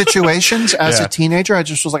in those situations as a teenager, I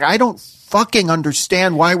just was like, I don't fucking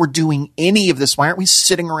understand why we're doing any of this. Why aren't we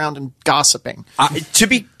sitting around and gossiping? To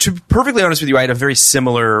be perfectly honest with you, I had a very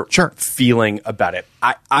similar feeling about it.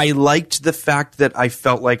 I liked the fact that I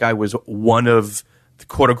felt like I was one of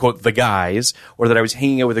quote unquote the guys, or that I was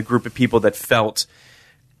hanging out with a group of people that felt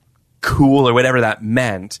cool or whatever that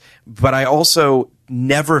meant. But I also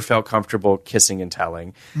never felt comfortable kissing and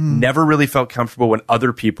telling. Never really felt comfortable when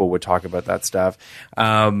other people would talk about that stuff.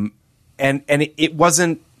 And it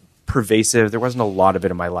wasn't pervasive. There wasn't a lot of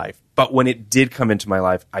it in my life. But when it did come into my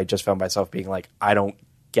life, I just found myself being like, I don't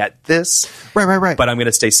get this. Right. But I'm going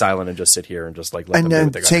to stay silent and just sit here and just like let them do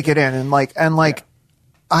what they got to take do. it in and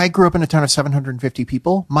I grew up in a town of 750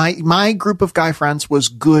 people. My group of guy friends was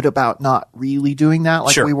good about not really doing that.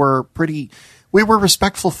 Like we were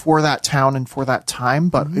respectful for that town and for that time,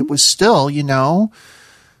 but it was still, in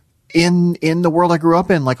the world I grew up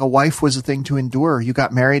in, like a wife was a thing to endure. You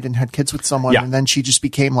got married and had kids with someone, and then she just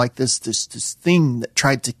became like this thing that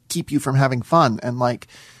tried to keep you from having fun. And like,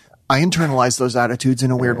 I internalized those attitudes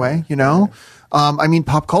in a weird way, I mean,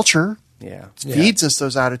 pop culture feeds us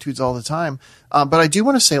those attitudes all the time. But I do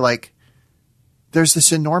want to say, like, there's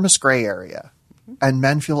this enormous gray area, and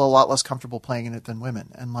men feel a lot less comfortable playing in it than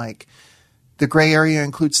women. And like, the gray area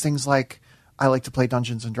includes things like, I like to play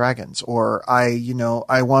Dungeons and Dragons, or I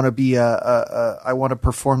want to be I want to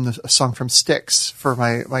perform a song from Styx for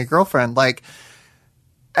my girlfriend. Like,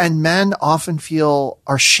 and men often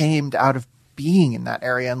are shamed out of being in that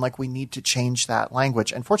area, and like, we need to change that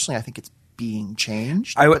language. Unfortunately, I think it's being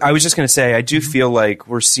changed. I was just going to say, I do feel like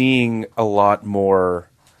we're seeing a lot more,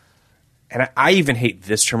 and I even hate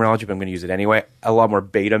this terminology, but I'm going to use it anyway, a lot more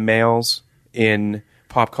beta males in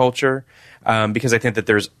pop culture, because I think that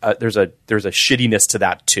there's a shittiness to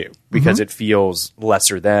that too, because it feels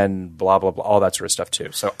lesser than, blah, blah, blah, all that sort of stuff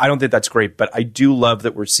too. So I don't think that's great, but I do love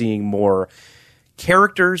that we're seeing more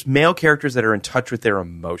male characters that are in touch with their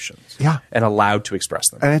emotions and allowed to express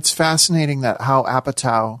them. And it's fascinating that how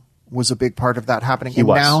Apatow was a big part of that happening.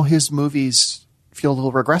 Now his movies feel a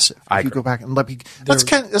little regressive. If you go back and that's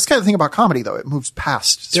kind of the thing about comedy, though. It moves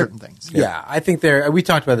past certain things. Yeah, I think we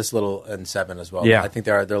talked about this a little in Seven as well. Yeah. I think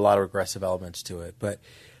there are a lot of regressive elements to it. But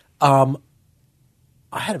I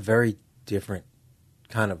had a very different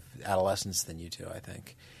kind of adolescence than you two, I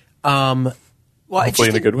think. Hopefully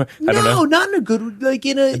in a good way. I don't know. No, not in a good way. Like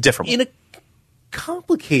in a different way. In a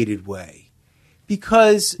complicated way.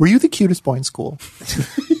 Because were you the cutest boy in school?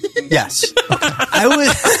 Yes. I was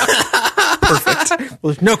perfect.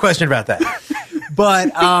 Well, there's no question about that.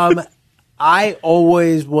 But I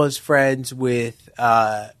always was friends with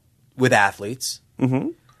athletes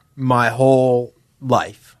my whole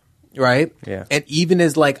life, right? Yeah. And even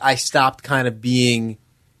as like I stopped kind of being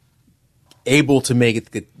able to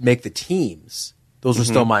make the teams, those were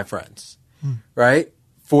still my friends, right?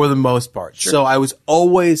 For the most part. Sure. So I was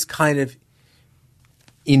always kind of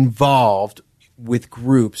involved with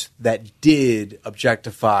groups that did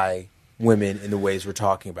objectify women in the ways we're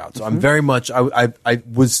talking about. So I'm very much I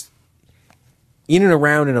was in and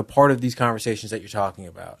around and a part of these conversations that you're talking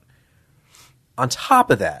about. On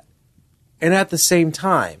top of that, and at the same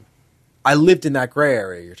time, I lived in that gray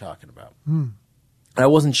area you're talking about. And I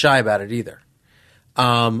wasn't shy about it either.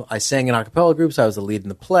 I sang in a cappella groups. I was the lead in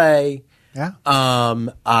the play. Yeah.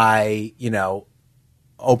 I,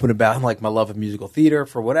 open about like my love of musical theater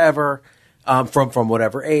for whatever, from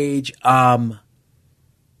whatever age.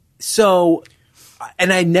 So,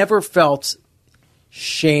 and I never felt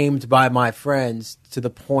shamed by my friends to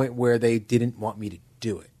the point where they didn't want me to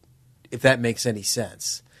do it, if that makes any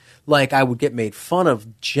sense. Like, I would get made fun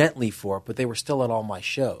of gently for it, but they were still at all my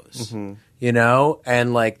shows,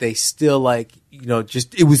 and like they still like,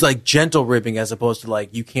 just, it was like gentle ribbing as opposed to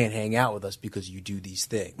like, you can't hang out with us because you do these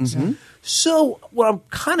things. So what I'm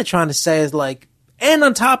kind of trying to say is like, and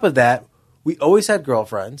on top of that, we always had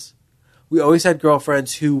girlfriends, we always had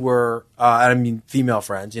girlfriends who were, I mean, female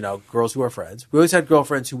friends, girls who are friends. We always had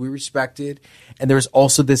girlfriends who we respected. And there was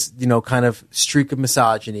also this, kind of streak of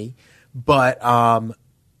misogyny. But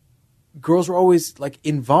girls were always like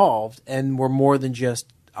involved and were more than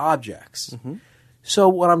just objects. Mm-hmm. So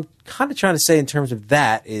what I'm kind of trying to say in terms of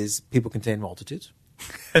that is people contain multitudes.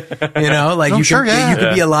 You could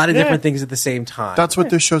be a lot of different things at the same time. That's what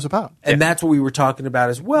this show's about. And that's what we were talking about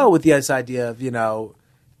as well with this idea of,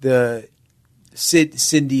 the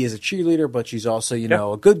Cindy is a cheerleader, but she's also,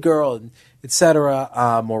 a good girl, and et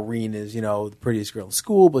cetera. Maureen is, the prettiest girl in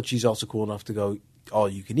school, but she's also cool enough to go all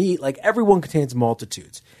you can eat. Like, everyone contains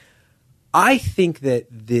multitudes. I think that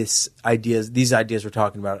these ideas we're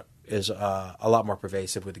talking about is a lot more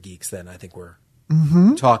pervasive with the geeks than I think we're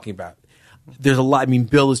talking about. There's a lot. I mean,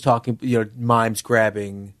 Bill is talking, Mimes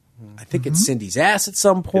grabbing, I think it's Cindy's ass at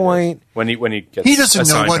some point. When he gets he doesn't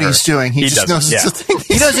know what he's doing. He just knows it's a thing.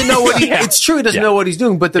 He doesn't know what it's true. He doesn't know what he's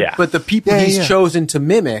doing. But the people he's chosen to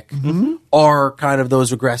mimic are kind of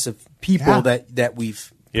those aggressive people that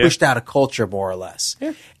we've pushed out of culture, more or less.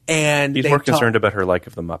 Yeah. And he's more concerned about her like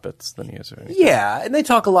of the Muppets than he is of anything. Yeah, and they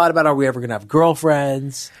talk a lot about, are we ever going to have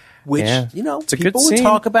girlfriends? Which, people would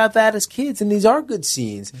talk about that as kids, and these are good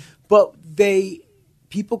scenes. But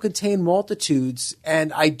people contain multitudes,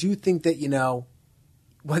 and I do think that,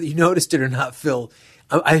 whether you noticed it or not, Phil,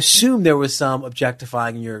 I assume there was some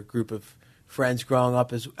objectifying in your group of friends growing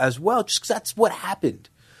up as well, just because that's what happened.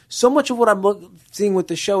 So much of what I'm seeing with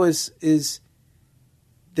the show is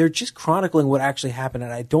they're just chronicling what actually happened,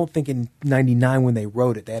 and I don't think in '99 when they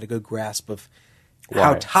wrote it, they had a good grasp of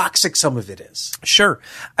how toxic some of it is. Sure.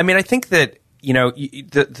 I mean, I think that,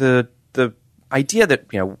 the idea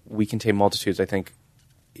that, we contain multitudes, I think,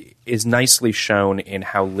 is nicely shown in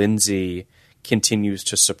how Lindsay continues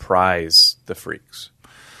to surprise the freaks.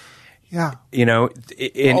 Yeah.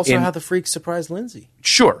 How the freaks surprise Lindsay.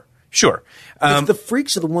 Sure. The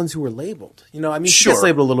freaks are the ones who were labeled. She gets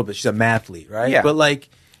labeled a little bit. She's a mathlete, right? Yeah. But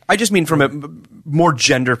I just mean from a more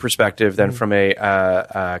gender perspective than from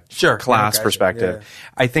a class perspective. Yeah.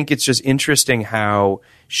 I think it's just interesting how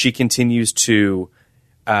she continues to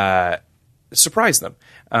surprise them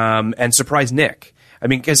and surprise Nick. I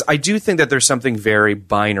mean, because I do think that there's something very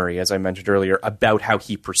binary, as I mentioned earlier, about how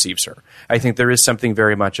he perceives her. I think there is something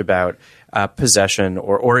very much about possession,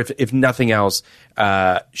 or if nothing else,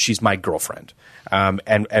 she's my girlfriend,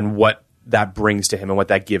 and what that brings to him and what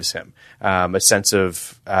that gives him, a sense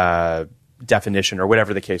of definition or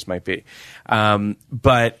whatever the case might be.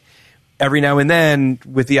 But every now and then,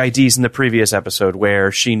 with the IDs in the previous episode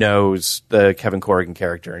where she knows the Kevin Corrigan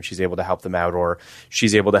character and she's able to help them out, or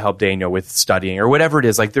she's able to help Daniel with studying or whatever it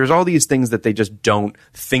is, there's all these things that they just don't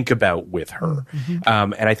think about with her.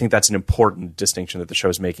 And I think that's an important distinction that the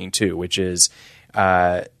show's making too, which is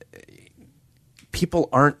people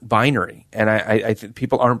aren't binary, and I think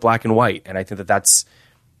people aren't black and white, and I think that that's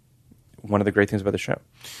one of the great things about the show.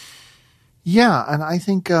 Yeah, and I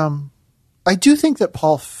think I do think that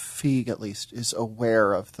Paul Feig, at least, is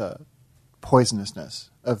aware of the poisonousness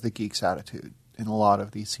of the geek's attitude in a lot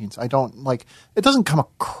of these scenes. I don't it doesn't come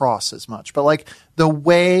across as much, but the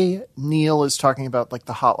way Neil is talking about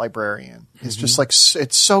the hot librarian is just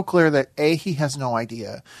it's so clear that A, he has no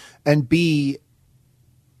idea, and B,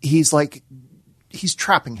 he's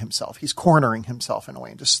trapping himself. He's cornering himself in a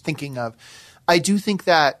way, and just thinking of, I do think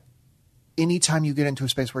that anytime you get into a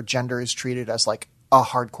space where gender is treated as a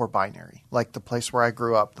hardcore binary, like the place where I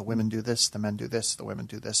grew up, the women do this, the men do this, the women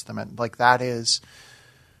do this, the men,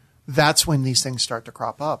 that's when these things start to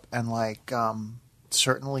crop up. And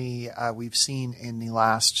certainly we've seen in the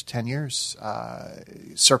last 10 years,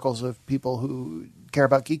 circles of people who care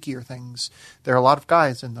about geekier things. There are a lot of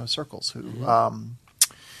guys in those circles who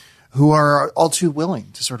are all too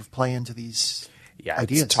willing to sort of play into these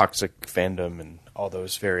ideas. It's toxic fandom and all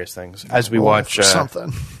those various things. As we watch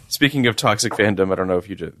something. Speaking of toxic fandom, I don't know if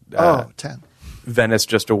you just 10. Venice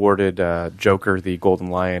just awarded Joker the Golden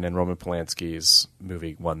Lion, and Roman Polanski's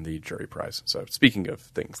movie won the jury prize. So speaking of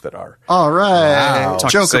things that are all right,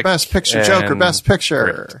 Joker Best Picture, Joker Best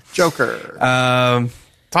Picture, great. Joker.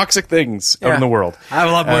 Toxic things out in the world. I have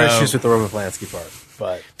a lot more issues with the Roman Polanski part,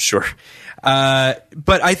 but sure.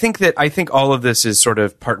 But I think all of this is sort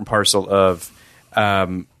of part and parcel of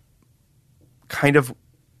kind of.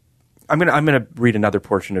 I'm gonna read another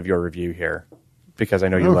portion of your review here, because I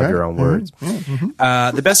know you love your own words.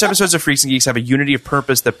 The best episodes of Freaks and Geeks have a unity of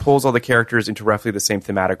purpose that pulls all the characters into roughly the same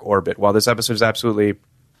thematic orbit. While this episode is absolutely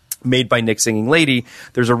made by Nick Singing Lady,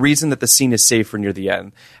 there's a reason that the scene is safer near the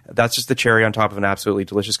end. That's just the cherry on top of an absolutely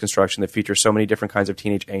delicious construction that features so many different kinds of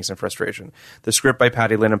teenage angst and frustration. The script by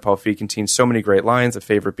Patty Lynn and Paul Feig contains so many great lines, a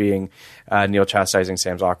favorite being Neil chastising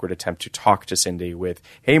Sam's awkward attempt to talk to Cindy with,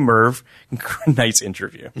 "Hey, Merv, nice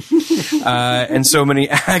interview." And so many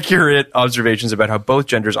accurate observations about how both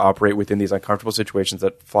genders operate within these uncomfortable situations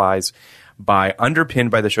that flies by, underpinned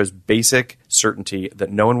by the show's basic certainty that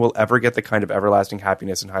no one will ever get the kind of everlasting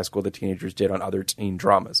happiness in high school that teenagers did on other teen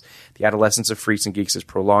dramas. The adolescence of freaks and geeks is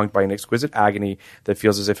prolonged by an exquisite agony that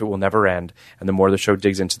feels as if it will never end, and the more the show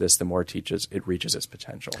digs into this, the more it reaches its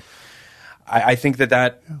potential. I think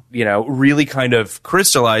that really kind of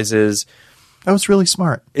crystallizes. That was really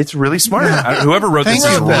smart. It's really smart. Whoever wrote this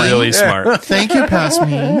is really smart. Thank you,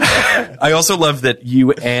 Pasmi. I also love that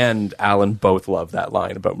you and Alan both love that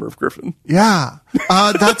line about Merv Griffin. Yeah.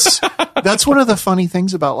 That's one of the funny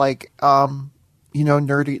things about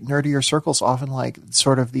nerdier circles often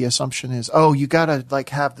sort of the assumption is, oh, you gotta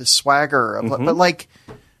have this swagger. But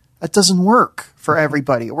that doesn't work for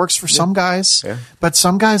everybody. It works for some guys, but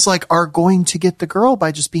some guys are going to get the girl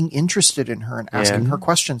by just being interested in her and asking her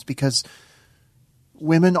questions, because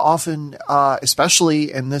women often,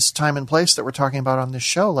 especially in this time and place that we're talking about on this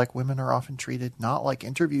show, women are often treated not like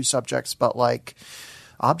interview subjects, but like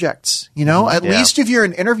objects. At least if you're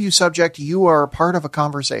an interview subject, you are part of a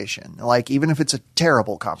conversation. Even if it's a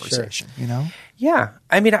terrible conversation, Yeah.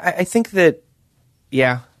 I mean, I think that,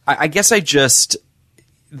 I guess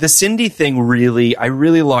the Cindy thing I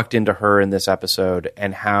really locked into her in this episode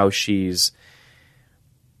and how she's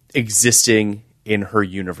existing in her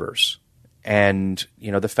universe. And,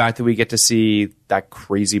 the fact that we get to see that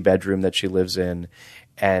crazy bedroom that she lives in,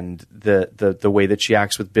 and the way that she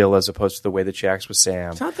acts with Bill as opposed to the way that she acts with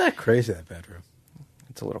Sam. It's not that crazy, that bedroom.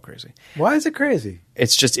 It's a little crazy. Why is it crazy?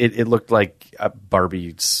 It's just, it looked like a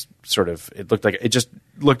Barbie's sort of, it just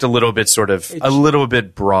looked a little bit a little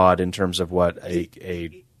bit broad in terms of what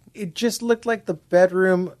It just looked like the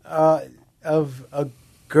bedroom of a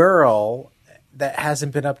girl that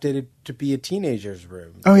hasn't been updated to be a teenager's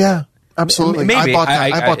room. Oh, yeah. Absolutely. Maybe.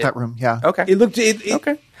 I bought that room. Yeah. Okay. It looked.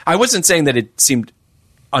 Okay. I wasn't saying that it seemed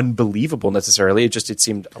unbelievable necessarily. It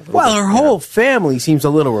seemed a little bit, her whole family seems a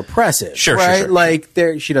little repressive. Sure, right?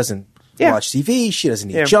 Sure. She doesn't watch TV. She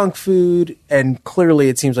doesn't eat junk food, and clearly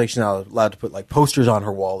it seems like she's not allowed to put posters on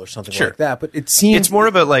her wall or something like that. But it seems it's more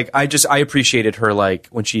of a I appreciated her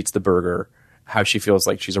when she eats the burger, how she feels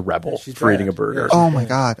like she's a rebel for eating a burger. Oh my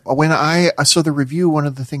God. When I saw the review, one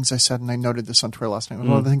of the things I said, and I noted this on Twitter last night,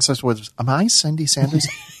 one of the things I said was, am I Cindy Sanders?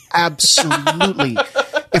 Absolutely.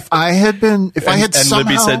 If I had somehow...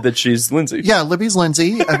 Libby said that she's Lindsay. Yeah, Libby's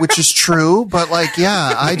Lindsay, which is true. But I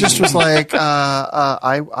just was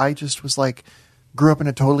I just was grew up in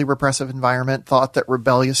a totally repressive environment, thought that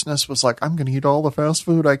rebelliousness was I'm going to eat all the fast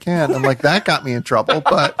food I can. And that got me in trouble.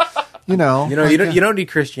 But... You don't need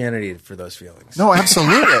Christianity for those feelings. No,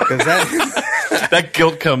 absolutely. Because that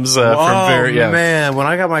guilt comes from very. Yeah. Man, when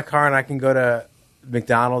I got my car and I can go to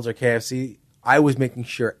McDonald's or KFC, I was making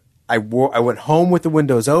sure I went home with the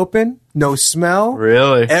windows open, no smell.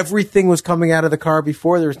 Really, everything was coming out of the car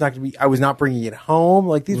before. There was not going to be. I was not bringing it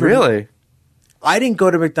home. These were really. I didn't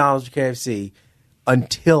go to McDonald's or KFC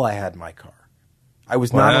until I had my car. I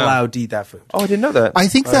was not allowed to eat that food. Oh, I didn't know that. I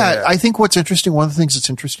think what's interesting, one of the things that's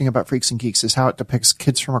interesting about Freaks and Geeks is how it depicts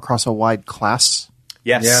kids from across a wide class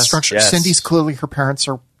structure. Yes. Cindy's clearly, her parents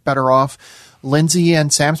are better off. Lindsay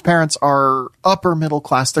and Sam's parents are upper middle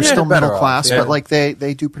class. They're still middle class, but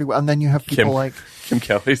they do pretty well. And then you have people Kim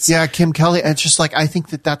Kelly. Yeah, Kim Kelly. And it's just I think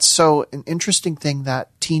that's so an interesting thing that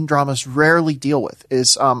teen dramas rarely deal with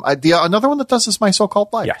is another one that does is My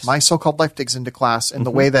So-Called Life. Yes. My So-Called Life digs into class in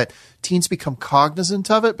the way that teens become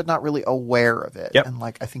cognizant of it, but not really aware of it. Yep. And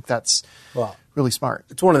I think that's really smart.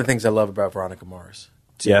 It's one of the things I love about Veronica Mars.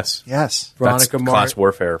 Yes. Veronica That's Mars. class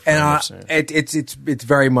warfare. And it's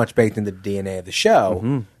very much baked in the DNA of the show.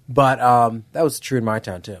 Mm-hmm. But that was true in my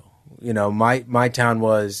town too. My town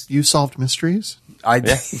was... You solved mysteries?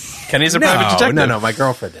 Kenny's a private detective. No, my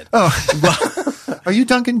girlfriend did. Oh. Are you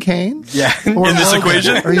Duncan Kane? Yeah. Or in this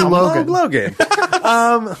equation? Are you Logan? Logan.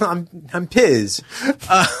 I'm Piz. Piz.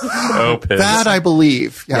 That I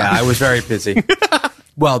believe. Yeah, I was very busy.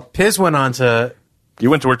 Well, Piz went on to... You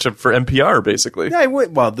went to work for NPR, basically. Yeah,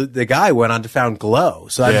 the guy went on to found Glow,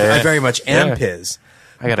 so I very much am Piz.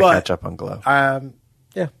 I got to catch up on Glow.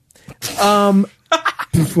 Yeah.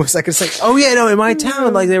 What was I going to say? Oh, yeah, no, in my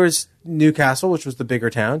town, there was Newcastle, which was the bigger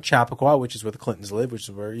town, Chappaqua, which is where the Clintons live, which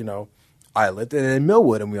is where, I lived, and then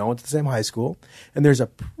Millwood, and we all went to the same high school. And there's a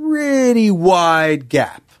pretty wide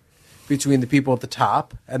gap between the people at the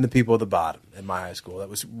top and the people at the bottom in my high school. That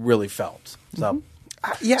was really felt. So,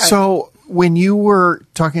 yeah. So when you were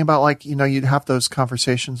talking about, like, you know, you'd have those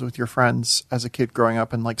conversations with your friends as a kid growing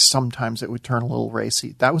up, and like sometimes it would turn a little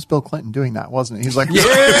racy. That was Bill Clinton doing that, wasn't it? He's like,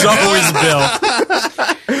 it's always Bill.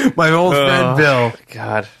 My old friend Bill.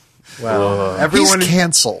 God. Well, he's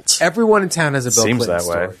canceled. Everyone in town has a Bill Seems Clinton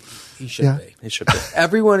that way. story. He should be. He should be.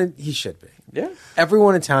 He should be. Yeah.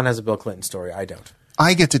 Everyone in town has a Bill Clinton story. I don't.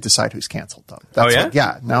 I get to decide who's canceled, though. That's yeah? Like,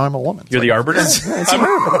 yeah. Now I'm a woman. You're the arbiter? I'm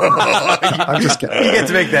just kidding. You get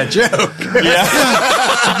to make that joke. Yeah.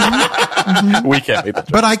 We can't make that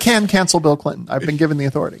joke. But I can cancel Bill Clinton. I've been given the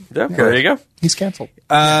authority. Yeah, there you go. He's canceled.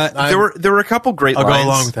 There were a couple great I'll lines. go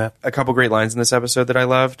along with that. A couple great lines in this episode that I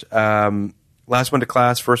loved. Last one to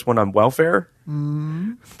class, first one on welfare.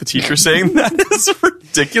 The teacher saying that is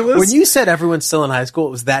ridiculous. When you said everyone's still in high school,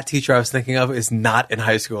 it was that teacher I was thinking of is not in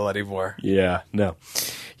high school anymore. Yeah, no,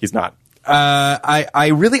 he's not.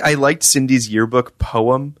 I liked Cindy's yearbook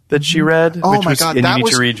poem that she read. Oh which my was, God! And That you need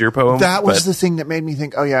was to read your poem. That was but- the thing that made me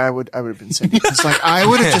think. Oh yeah, I would have been Cindy. It's like I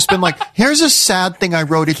would have just been like, "Here's a sad thing I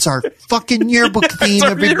wrote. It's our fucking yearbook theme,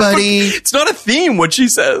 Our everybody." yearbook. It's not a theme. What she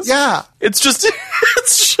says. Yeah. It's just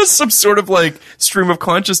some sort of like stream of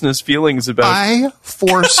consciousness feelings about. I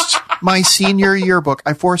forced my senior yearbook.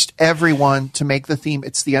 I forced everyone to make the theme.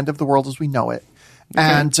 It's the end of the world as we know it.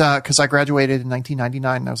 And because I graduated in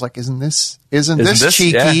 1999, and I was like, "Isn't this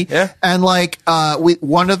cheeky?" Yeah. And like,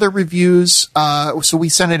 one of the reviews, so we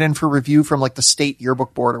sent it in for review from like the state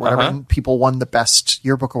yearbook board or whatever, and people won the best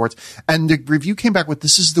yearbook awards. And the review came back with,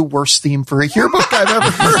 "This is the worst theme for a yearbook I've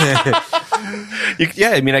ever heard."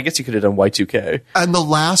 Yeah, I mean, I guess you could have done Y2K. And the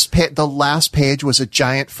last page was a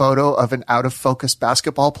giant photo of an out of focus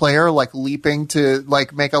basketball player like leaping to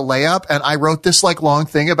like make a layup. And I wrote this like long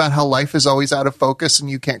thing about how life is always out of focus and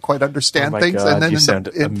you can't quite understand Oh my things. God, And then you sound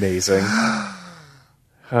amazing.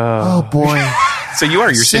 Oh boy. So you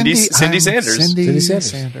are. You're Cindy Sanders. Cindy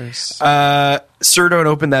Sanders. Sir, don't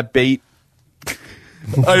open that bait.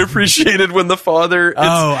 I appreciated when the father.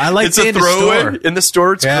 I like it's a throwaway in the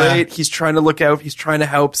store. It's great. He's trying to look out. He's trying to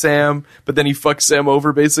help Sam, but then he fucks Sam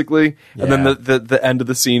over basically. And then the end of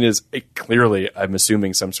the scene is clearly, I'm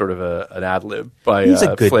assuming, some sort of an ad lib by. He's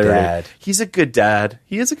a good Flaherty. dad. He's a good dad.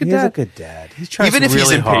 He is a good He's dad. a good dad. He's trying even if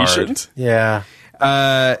really he's impatient. Hard.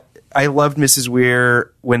 Yeah. I loved Mrs.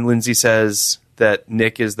 Weir when Lindsay says that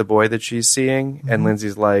Nick is the boy that she's seeing, and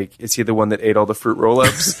Lindsay's like, "Is he the one that ate all the fruit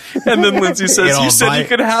roll-ups?" And then Lindsay says, "You said you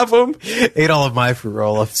could have them." Ate all of my fruit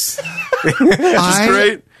roll-ups. Which is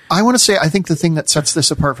great. I want to say, I think the thing that sets this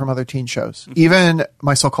apart from other teen shows, even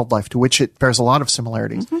My So-Called Life, to which it bears a lot of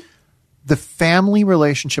similarities, the family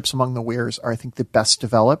relationships among the Weirs are, I think, the best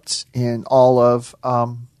developed in all of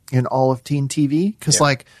teen TV. Because,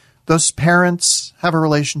 like, those parents have a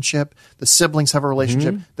relationship. The siblings have a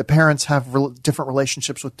relationship. The parents have different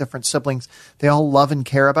relationships with different siblings. They all love and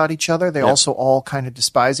care about each other. They also all kind of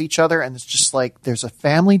despise each other. And it's just like there's a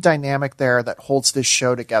family dynamic there that holds this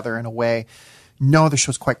show together in a way no other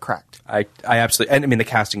show's quite cracked. I absolutely, and I mean the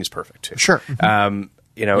casting is perfect too. Sure.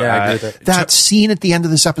 You know, I agree with that scene at the end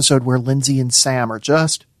of this episode where Lindsay and Sam are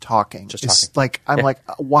just talking. Like, I'm like,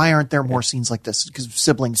 why aren't there more scenes like this? Because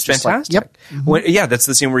siblings just fantastic. like, When, that's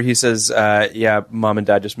the scene where he says, Mom and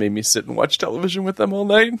Dad just made me sit and watch television with them all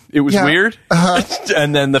night. It was weird.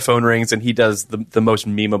 And then the phone rings and he does the most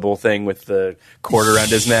memeable thing with the cord around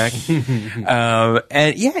his neck.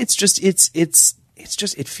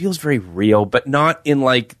 It feels very real, but not in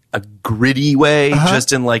like a gritty way,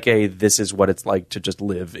 just in like this is what it's like to just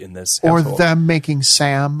live in this household. Or them making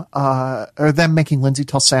Lindsay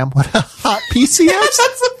tell Sam what a hot piece he is.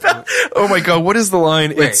 Oh my God, what is the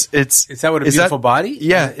line? Wait, is that what a beautiful body?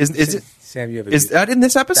 Yeah, is it? Sam, you have Is that in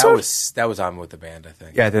this episode? That was on with the band, I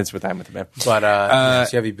think. Yeah, that's with I'm with the band. But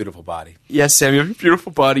yes, you have a beautiful body. Yes, Sam, you have a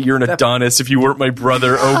beautiful body. You're an Adonis. If you weren't my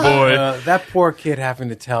brother, oh boy. That poor kid having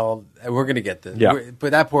to tell. We're gonna get this. Yeah.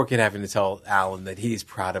 But that poor kid having to tell Alan that he's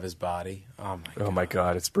proud of his body. Oh my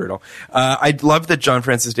God, it's brutal. I love that John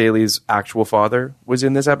Francis Daley's actual father was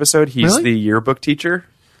in this episode. He's the yearbook teacher,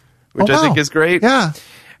 which I think is great. Yeah,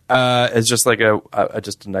 it's just like a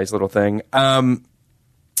nice little thing.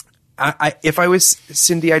 If I was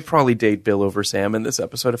Cindy, I'd probably date Bill over Sam in this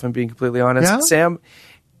episode, if I'm being completely honest. Yeah? Sam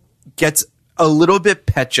gets a little bit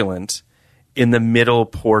petulant in the middle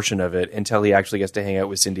portion of it until he actually gets to hang out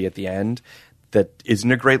with Cindy at the end. That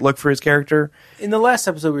isn't a great look for his character. In the last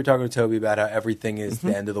episode, we were talking to Toby about how everything is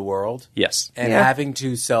the end of the world. Yes. And having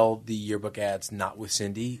to sell the yearbook ads not with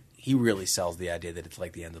Cindy, he really sells the idea that it's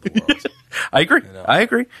like the end of the world. I agree. I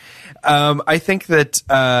agree. I think that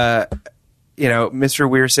Mr.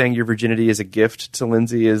 Weir saying your virginity is a gift to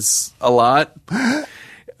Lindsay is a lot.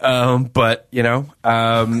 But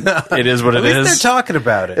it is what it is. At least they're talking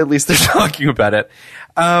about it. At least they're talking about it.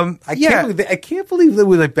 I can't believe that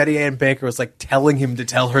like Betty Ann Baker was like telling him to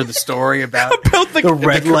tell her the story about the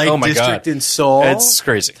red light district in Seoul. It's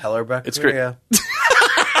crazy. Tell her about it's great.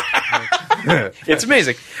 It's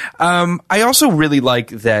amazing. I also really like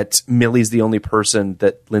that Millie's the only person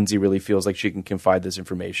that Lindsay really feels like she can confide this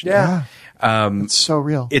information in. It's so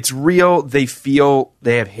real. It's real. They feel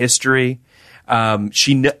they have history.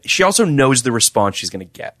 She also knows the response she's going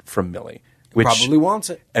to get from Millie, which probably wants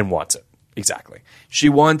it. Exactly. She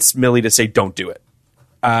wants Millie to say, "Don't do it."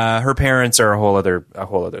 Her parents are a whole other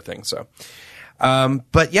thing. So,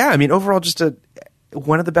 but yeah, I mean, overall, just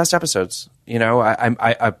one of the best episodes.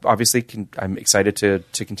 I obviously I'm excited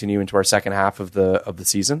to continue into our second half of the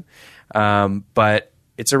season, but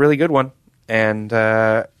it's a really good one, and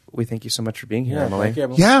we thank you so much for being here, Emily. Thank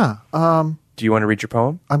you, Yeah. Do you want to read your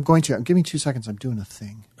poem? I'm going to. Give me 2 seconds. I'm doing a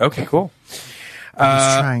thing. Okay, cool. I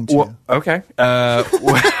was trying to. Okay.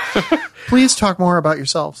 Please talk more about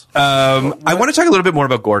yourselves. I want to talk a little bit more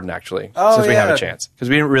about Gordon, actually, since we have a chance, because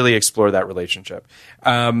we didn't really explore that relationship.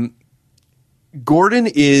 Gordon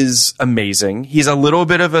is amazing. He's a little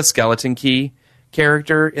bit of a skeleton key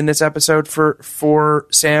character in this episode for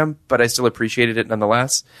Sam, but I still appreciated it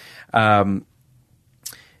nonetheless.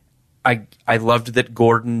 I loved that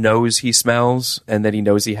Gordon knows he smells and that he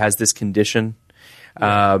knows he has this condition.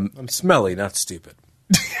 I'm smelly, not stupid.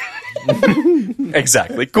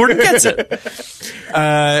 Exactly. Gordon gets it.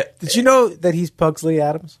 Did you know that he's Pugsley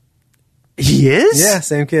Adams? He is? Yeah,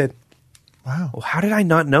 same kid. Wow. Well, how did I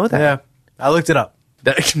not know that? Yeah, I looked it up.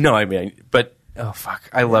 Oh, fuck.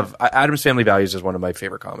 I love Addams Family Values is one of my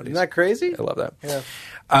favorite comedies. Isn't that crazy? I love that. Yeah.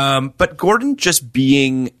 But Gordon just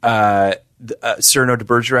being Cyrano de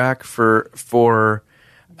Bergerac for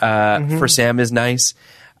Sam is nice.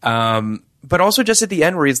 But also just at the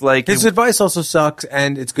end where he's like... His advice also sucks,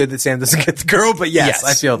 and it's good that Sam doesn't get the girl, but yes.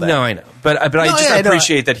 I feel that. No, I know. But I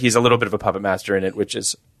appreciate that he's a little bit of a puppet master in it, which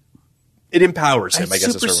is... It empowers him, I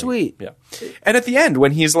guess. Super sweet. Yeah. And at the end,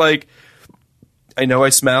 when he's like, I know I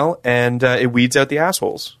smell, and it weeds out the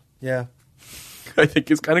assholes. Yeah. I think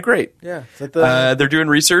it's kind of great. Yeah. They're doing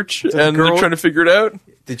research, and they're trying to figure it out.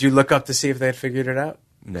 Did you look up to see if they had figured it out?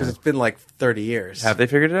 Because it's been like 30 years. Have they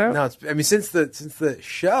figured it out? No, since the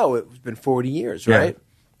show, it's been 40 years, right? Yeah.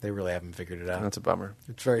 They really haven't figured it out. That's a bummer.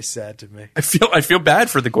 It's very sad to me. I feel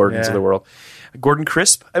bad for the Gordons of the world. Gordon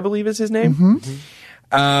Crisp, I believe, is his name.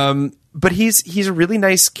 Mm-hmm. But he's a really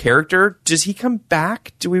nice character. Does he come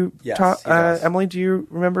back? Do we talk? Emily, do you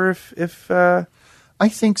remember if I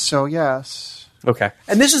think so. Yes. Okay.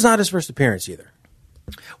 And this is not his first appearance either.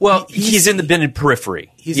 Well, he's in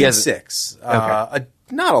periphery. He's in 6. Okay.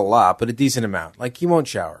 Not a lot, but a decent amount. Like, he won't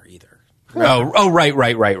shower either. Right? Oh,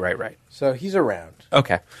 right. So he's around.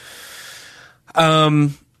 Okay. Yeah,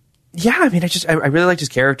 I mean, I really liked his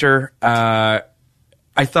character. I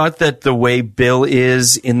thought that the way Bill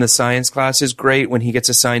is in the science class is great when he gets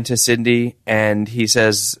assigned to Cindy and he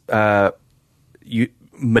says, Madame,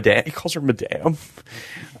 he calls her Madame,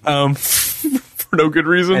 for no good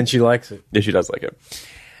reason. And she likes it. Yeah, she does like it.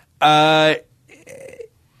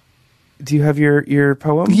 Do you have your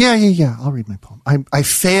poem? Yeah. I'll read my poem. I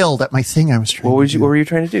failed at my thing I was trying to do. What were you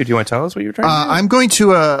trying to do? Do you want to tell us what you were trying to do? I'm going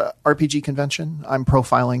to a RPG convention. I'm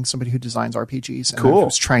profiling somebody who designs RPGs. And cool. I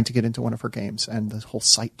was trying to get into one of her games, and the whole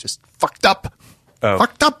site just fucked up. Oh.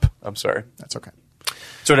 Fucked up. I'm sorry. That's okay.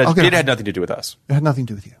 So it had nothing to do with us? It had nothing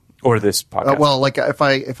to do with you. Or this podcast? Well, like if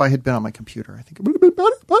I had been on my computer, I think it would have been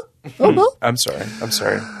better, but oh no. I'm sorry.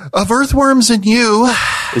 Of Earthworms and You.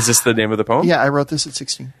 Is this the name of the poem? Yeah, I wrote this at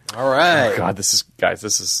 16. All right. Oh, God, this is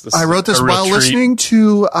I wrote this while listening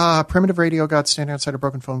to Primitive Radio God standing outside a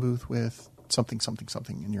broken phone booth with something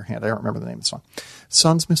in your hand. I don't remember the name of the song.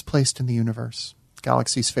 Suns misplaced in the universe.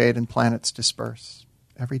 Galaxies fade and planets disperse.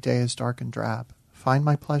 Every day is dark and drab. Find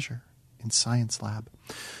my pleasure in science lab.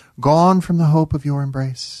 Gone from the hope of your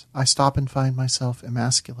embrace, I stop and find myself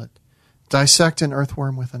emasculate. Dissect an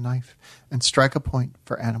earthworm with a knife and strike a point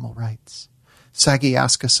for animal rights. Saggy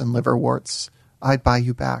ascus and liverworts, I'd buy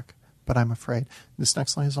you back, but I'm afraid. This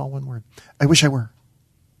next line is all one word. I wish I were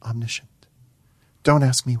omniscient. Don't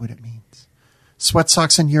ask me what it means. Sweat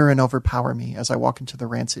socks and urine overpower me as I walk into the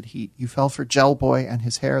rancid heat. You fell for Gel Boy and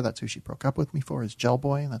his hair. That's who she broke up with me for, is Gel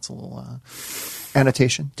Boy. That's a little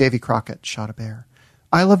annotation. Davy Crockett shot a bear.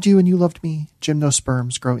 I loved you and you loved me.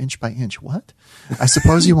 Gymnosperms grow inch by inch. What? I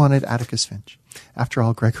suppose you wanted Atticus Finch. After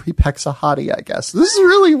all, Gregory Peck's a hottie, I guess. This is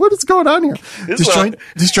really, what is going on here?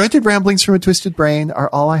 Disjointed ramblings from a twisted brain are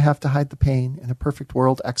all I have to hide the pain. In a perfect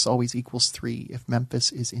world, X always equals 3 if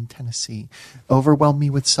Memphis is in Tennessee. Overwhelm me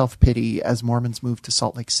with self-pity as Mormons move to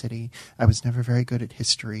Salt Lake City. I was never very good at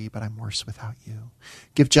history, but I'm worse without you.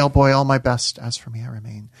 Give Gel Boy all my best. As for me, I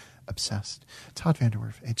remain obsessed. Todd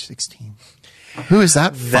Vanderwerf, age 16. Who is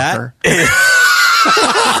that fucker?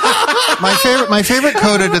 My favorite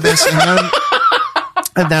coda to this,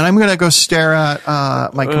 and then I'm going to go stare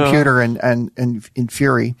at my computer and in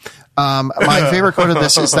fury. My favorite quote of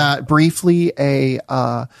this is that briefly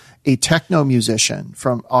a techno musician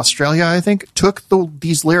from Australia, I think, took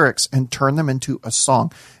these lyrics and turned them into a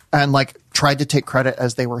song and like tried to take credit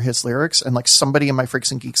as they were his lyrics. And like somebody in my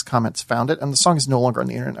Freaks and Geeks comments found it, and the song is no longer on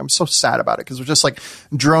the internet. I'm so sad about it because it was just like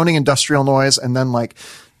droning industrial noise and then like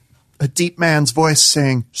a deep man's voice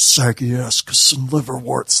saying "Sargiascus and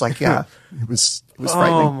liverworts." Like, yeah, it was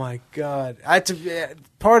frightening. Oh my god!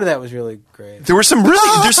 Part of that was really great. There were some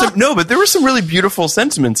really but there were some really beautiful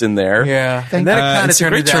sentiments in there. Yeah, and then it kind of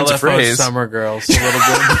turned into LFO Summer Girls a little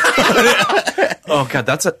bit. Oh god,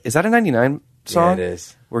 is that a 99 song? Yeah, it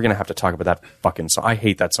is. We're gonna have to talk about that fucking song. I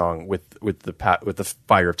hate that song with the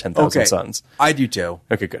Fire of 10,000 Suns. I do too.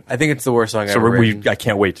 Okay, good. I think it's the worst song I've ever written. I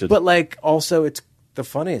can't wait to. But like, also, it's the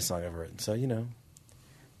funniest song I've ever written. So you know.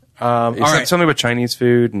 All right. Something with Chinese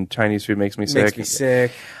food, and Chinese food makes me sick. Makes me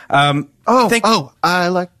sick. I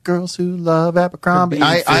like girls who love Abercrombie.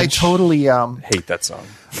 I totally hate that song.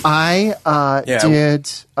 I did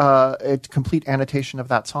a complete annotation of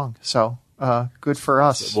that song. So good for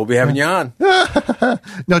us. We'll be having you on.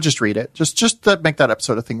 No, just read it. Just make that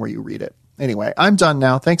episode a thing where you read it. Anyway, I'm done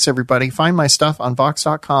now. Thanks, everybody. Find my stuff on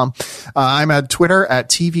Vox.com. I'm at Twitter at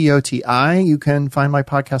TVOTI. You can find my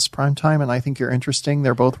podcast Primetime, and I think you're interesting.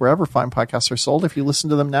 They're both wherever fine podcasts are sold. If you listen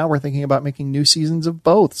to them now, we're thinking about making new seasons of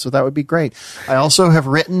both, so that would be great. I also have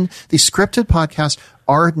written the scripted podcast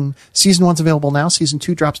Arden. Season 1's available now. Season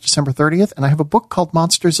 2 drops December 30th. And I have a book called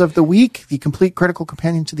Monsters of the Week, the complete critical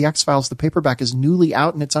companion to the X-Files. The paperback is newly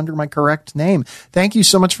out, and it's under my correct name. Thank you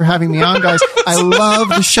so much for having me on, guys. I love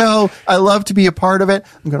the show. I love to be a part of it.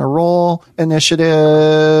 I'm going to roll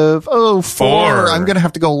initiative. 4. I'm going to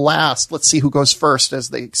have to go last. Let's see who goes first as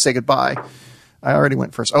they say goodbye. I already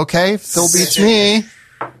went first. Okay, Phil beats me.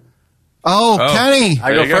 Kenny.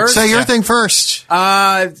 I go first? Say your thing first.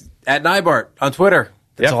 At Nybart on Twitter.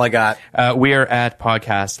 That's all I got. We are at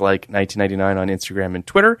Podcast Like 1999 on Instagram and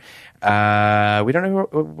Twitter. We don't know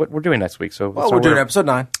what we're doing next week. So we're doing episode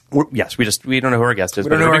 9. We don't know who our guest is.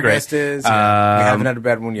 We don't know who our guest is. We haven't had a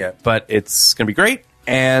bad one yet. But it's going to be great.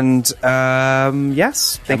 And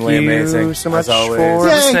yes, thank Emily, you amazing, so much for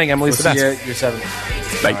listening. Emily's the best. You're 7.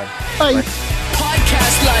 Bye. Bye.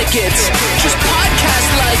 Podcast like it. Just podcast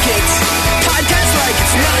like it. Podcast like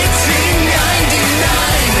it's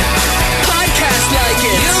 1999. Podcast like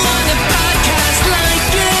it. You want a podcast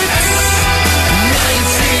like it?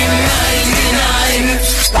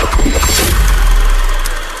 1999.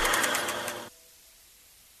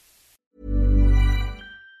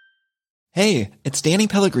 Hey, it's Danny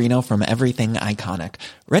Pellegrino from Everything Iconic.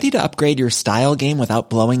 Ready to upgrade your style game without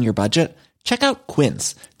blowing your budget? Check out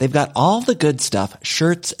Quince. They've got all the good stuff,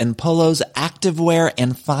 shirts and polos, activewear,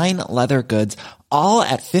 and fine leather goods, all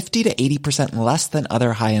at 50 to 80% less than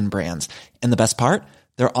other high-end brands. And the best part?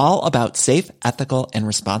 They're all about safe, ethical, and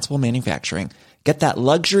responsible manufacturing. Get that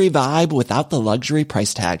luxury vibe without the luxury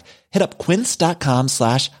price tag. Hit up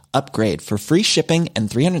quince.com/upgrade for free shipping and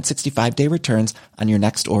 365-day returns on your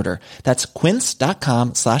next order. That's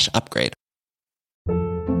quince.com/upgrade.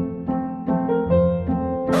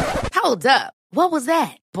 Hold up. What was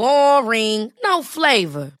that? Boring. No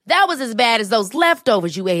flavor. That was as bad as those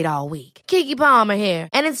leftovers you ate all week. Keke Palmer here,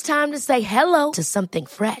 and it's time to say hello to something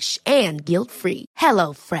fresh and guilt-free.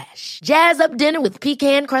 Hello Fresh. Jazz up dinner with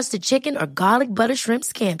pecan-crusted chicken or garlic butter shrimp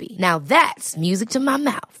scampi. Now that's music to my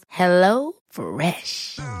mouth. Hello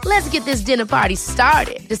Fresh. Let's get this dinner party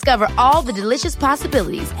started. Discover all the delicious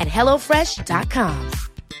possibilities at hellofresh.com.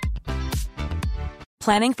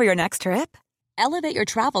 Planning for your next trip? Elevate your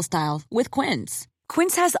travel style with Quince.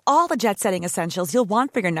 Quince has all the jet-setting essentials you'll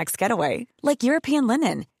want for your next getaway, like European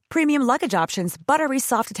linen, premium luggage options, buttery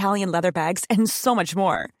soft Italian leather bags, and so much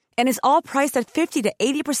more. And is all priced at 50 to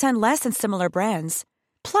 80% less than similar brands.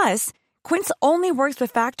 Plus, Quince only works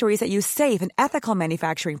with factories that use safe and ethical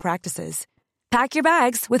manufacturing practices. Pack your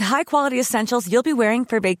bags with high-quality essentials you'll be wearing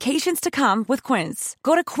for vacations to come with Quince.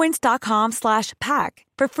 Go to quince.com/pack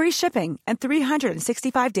for free shipping and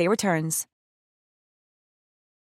 365-day returns.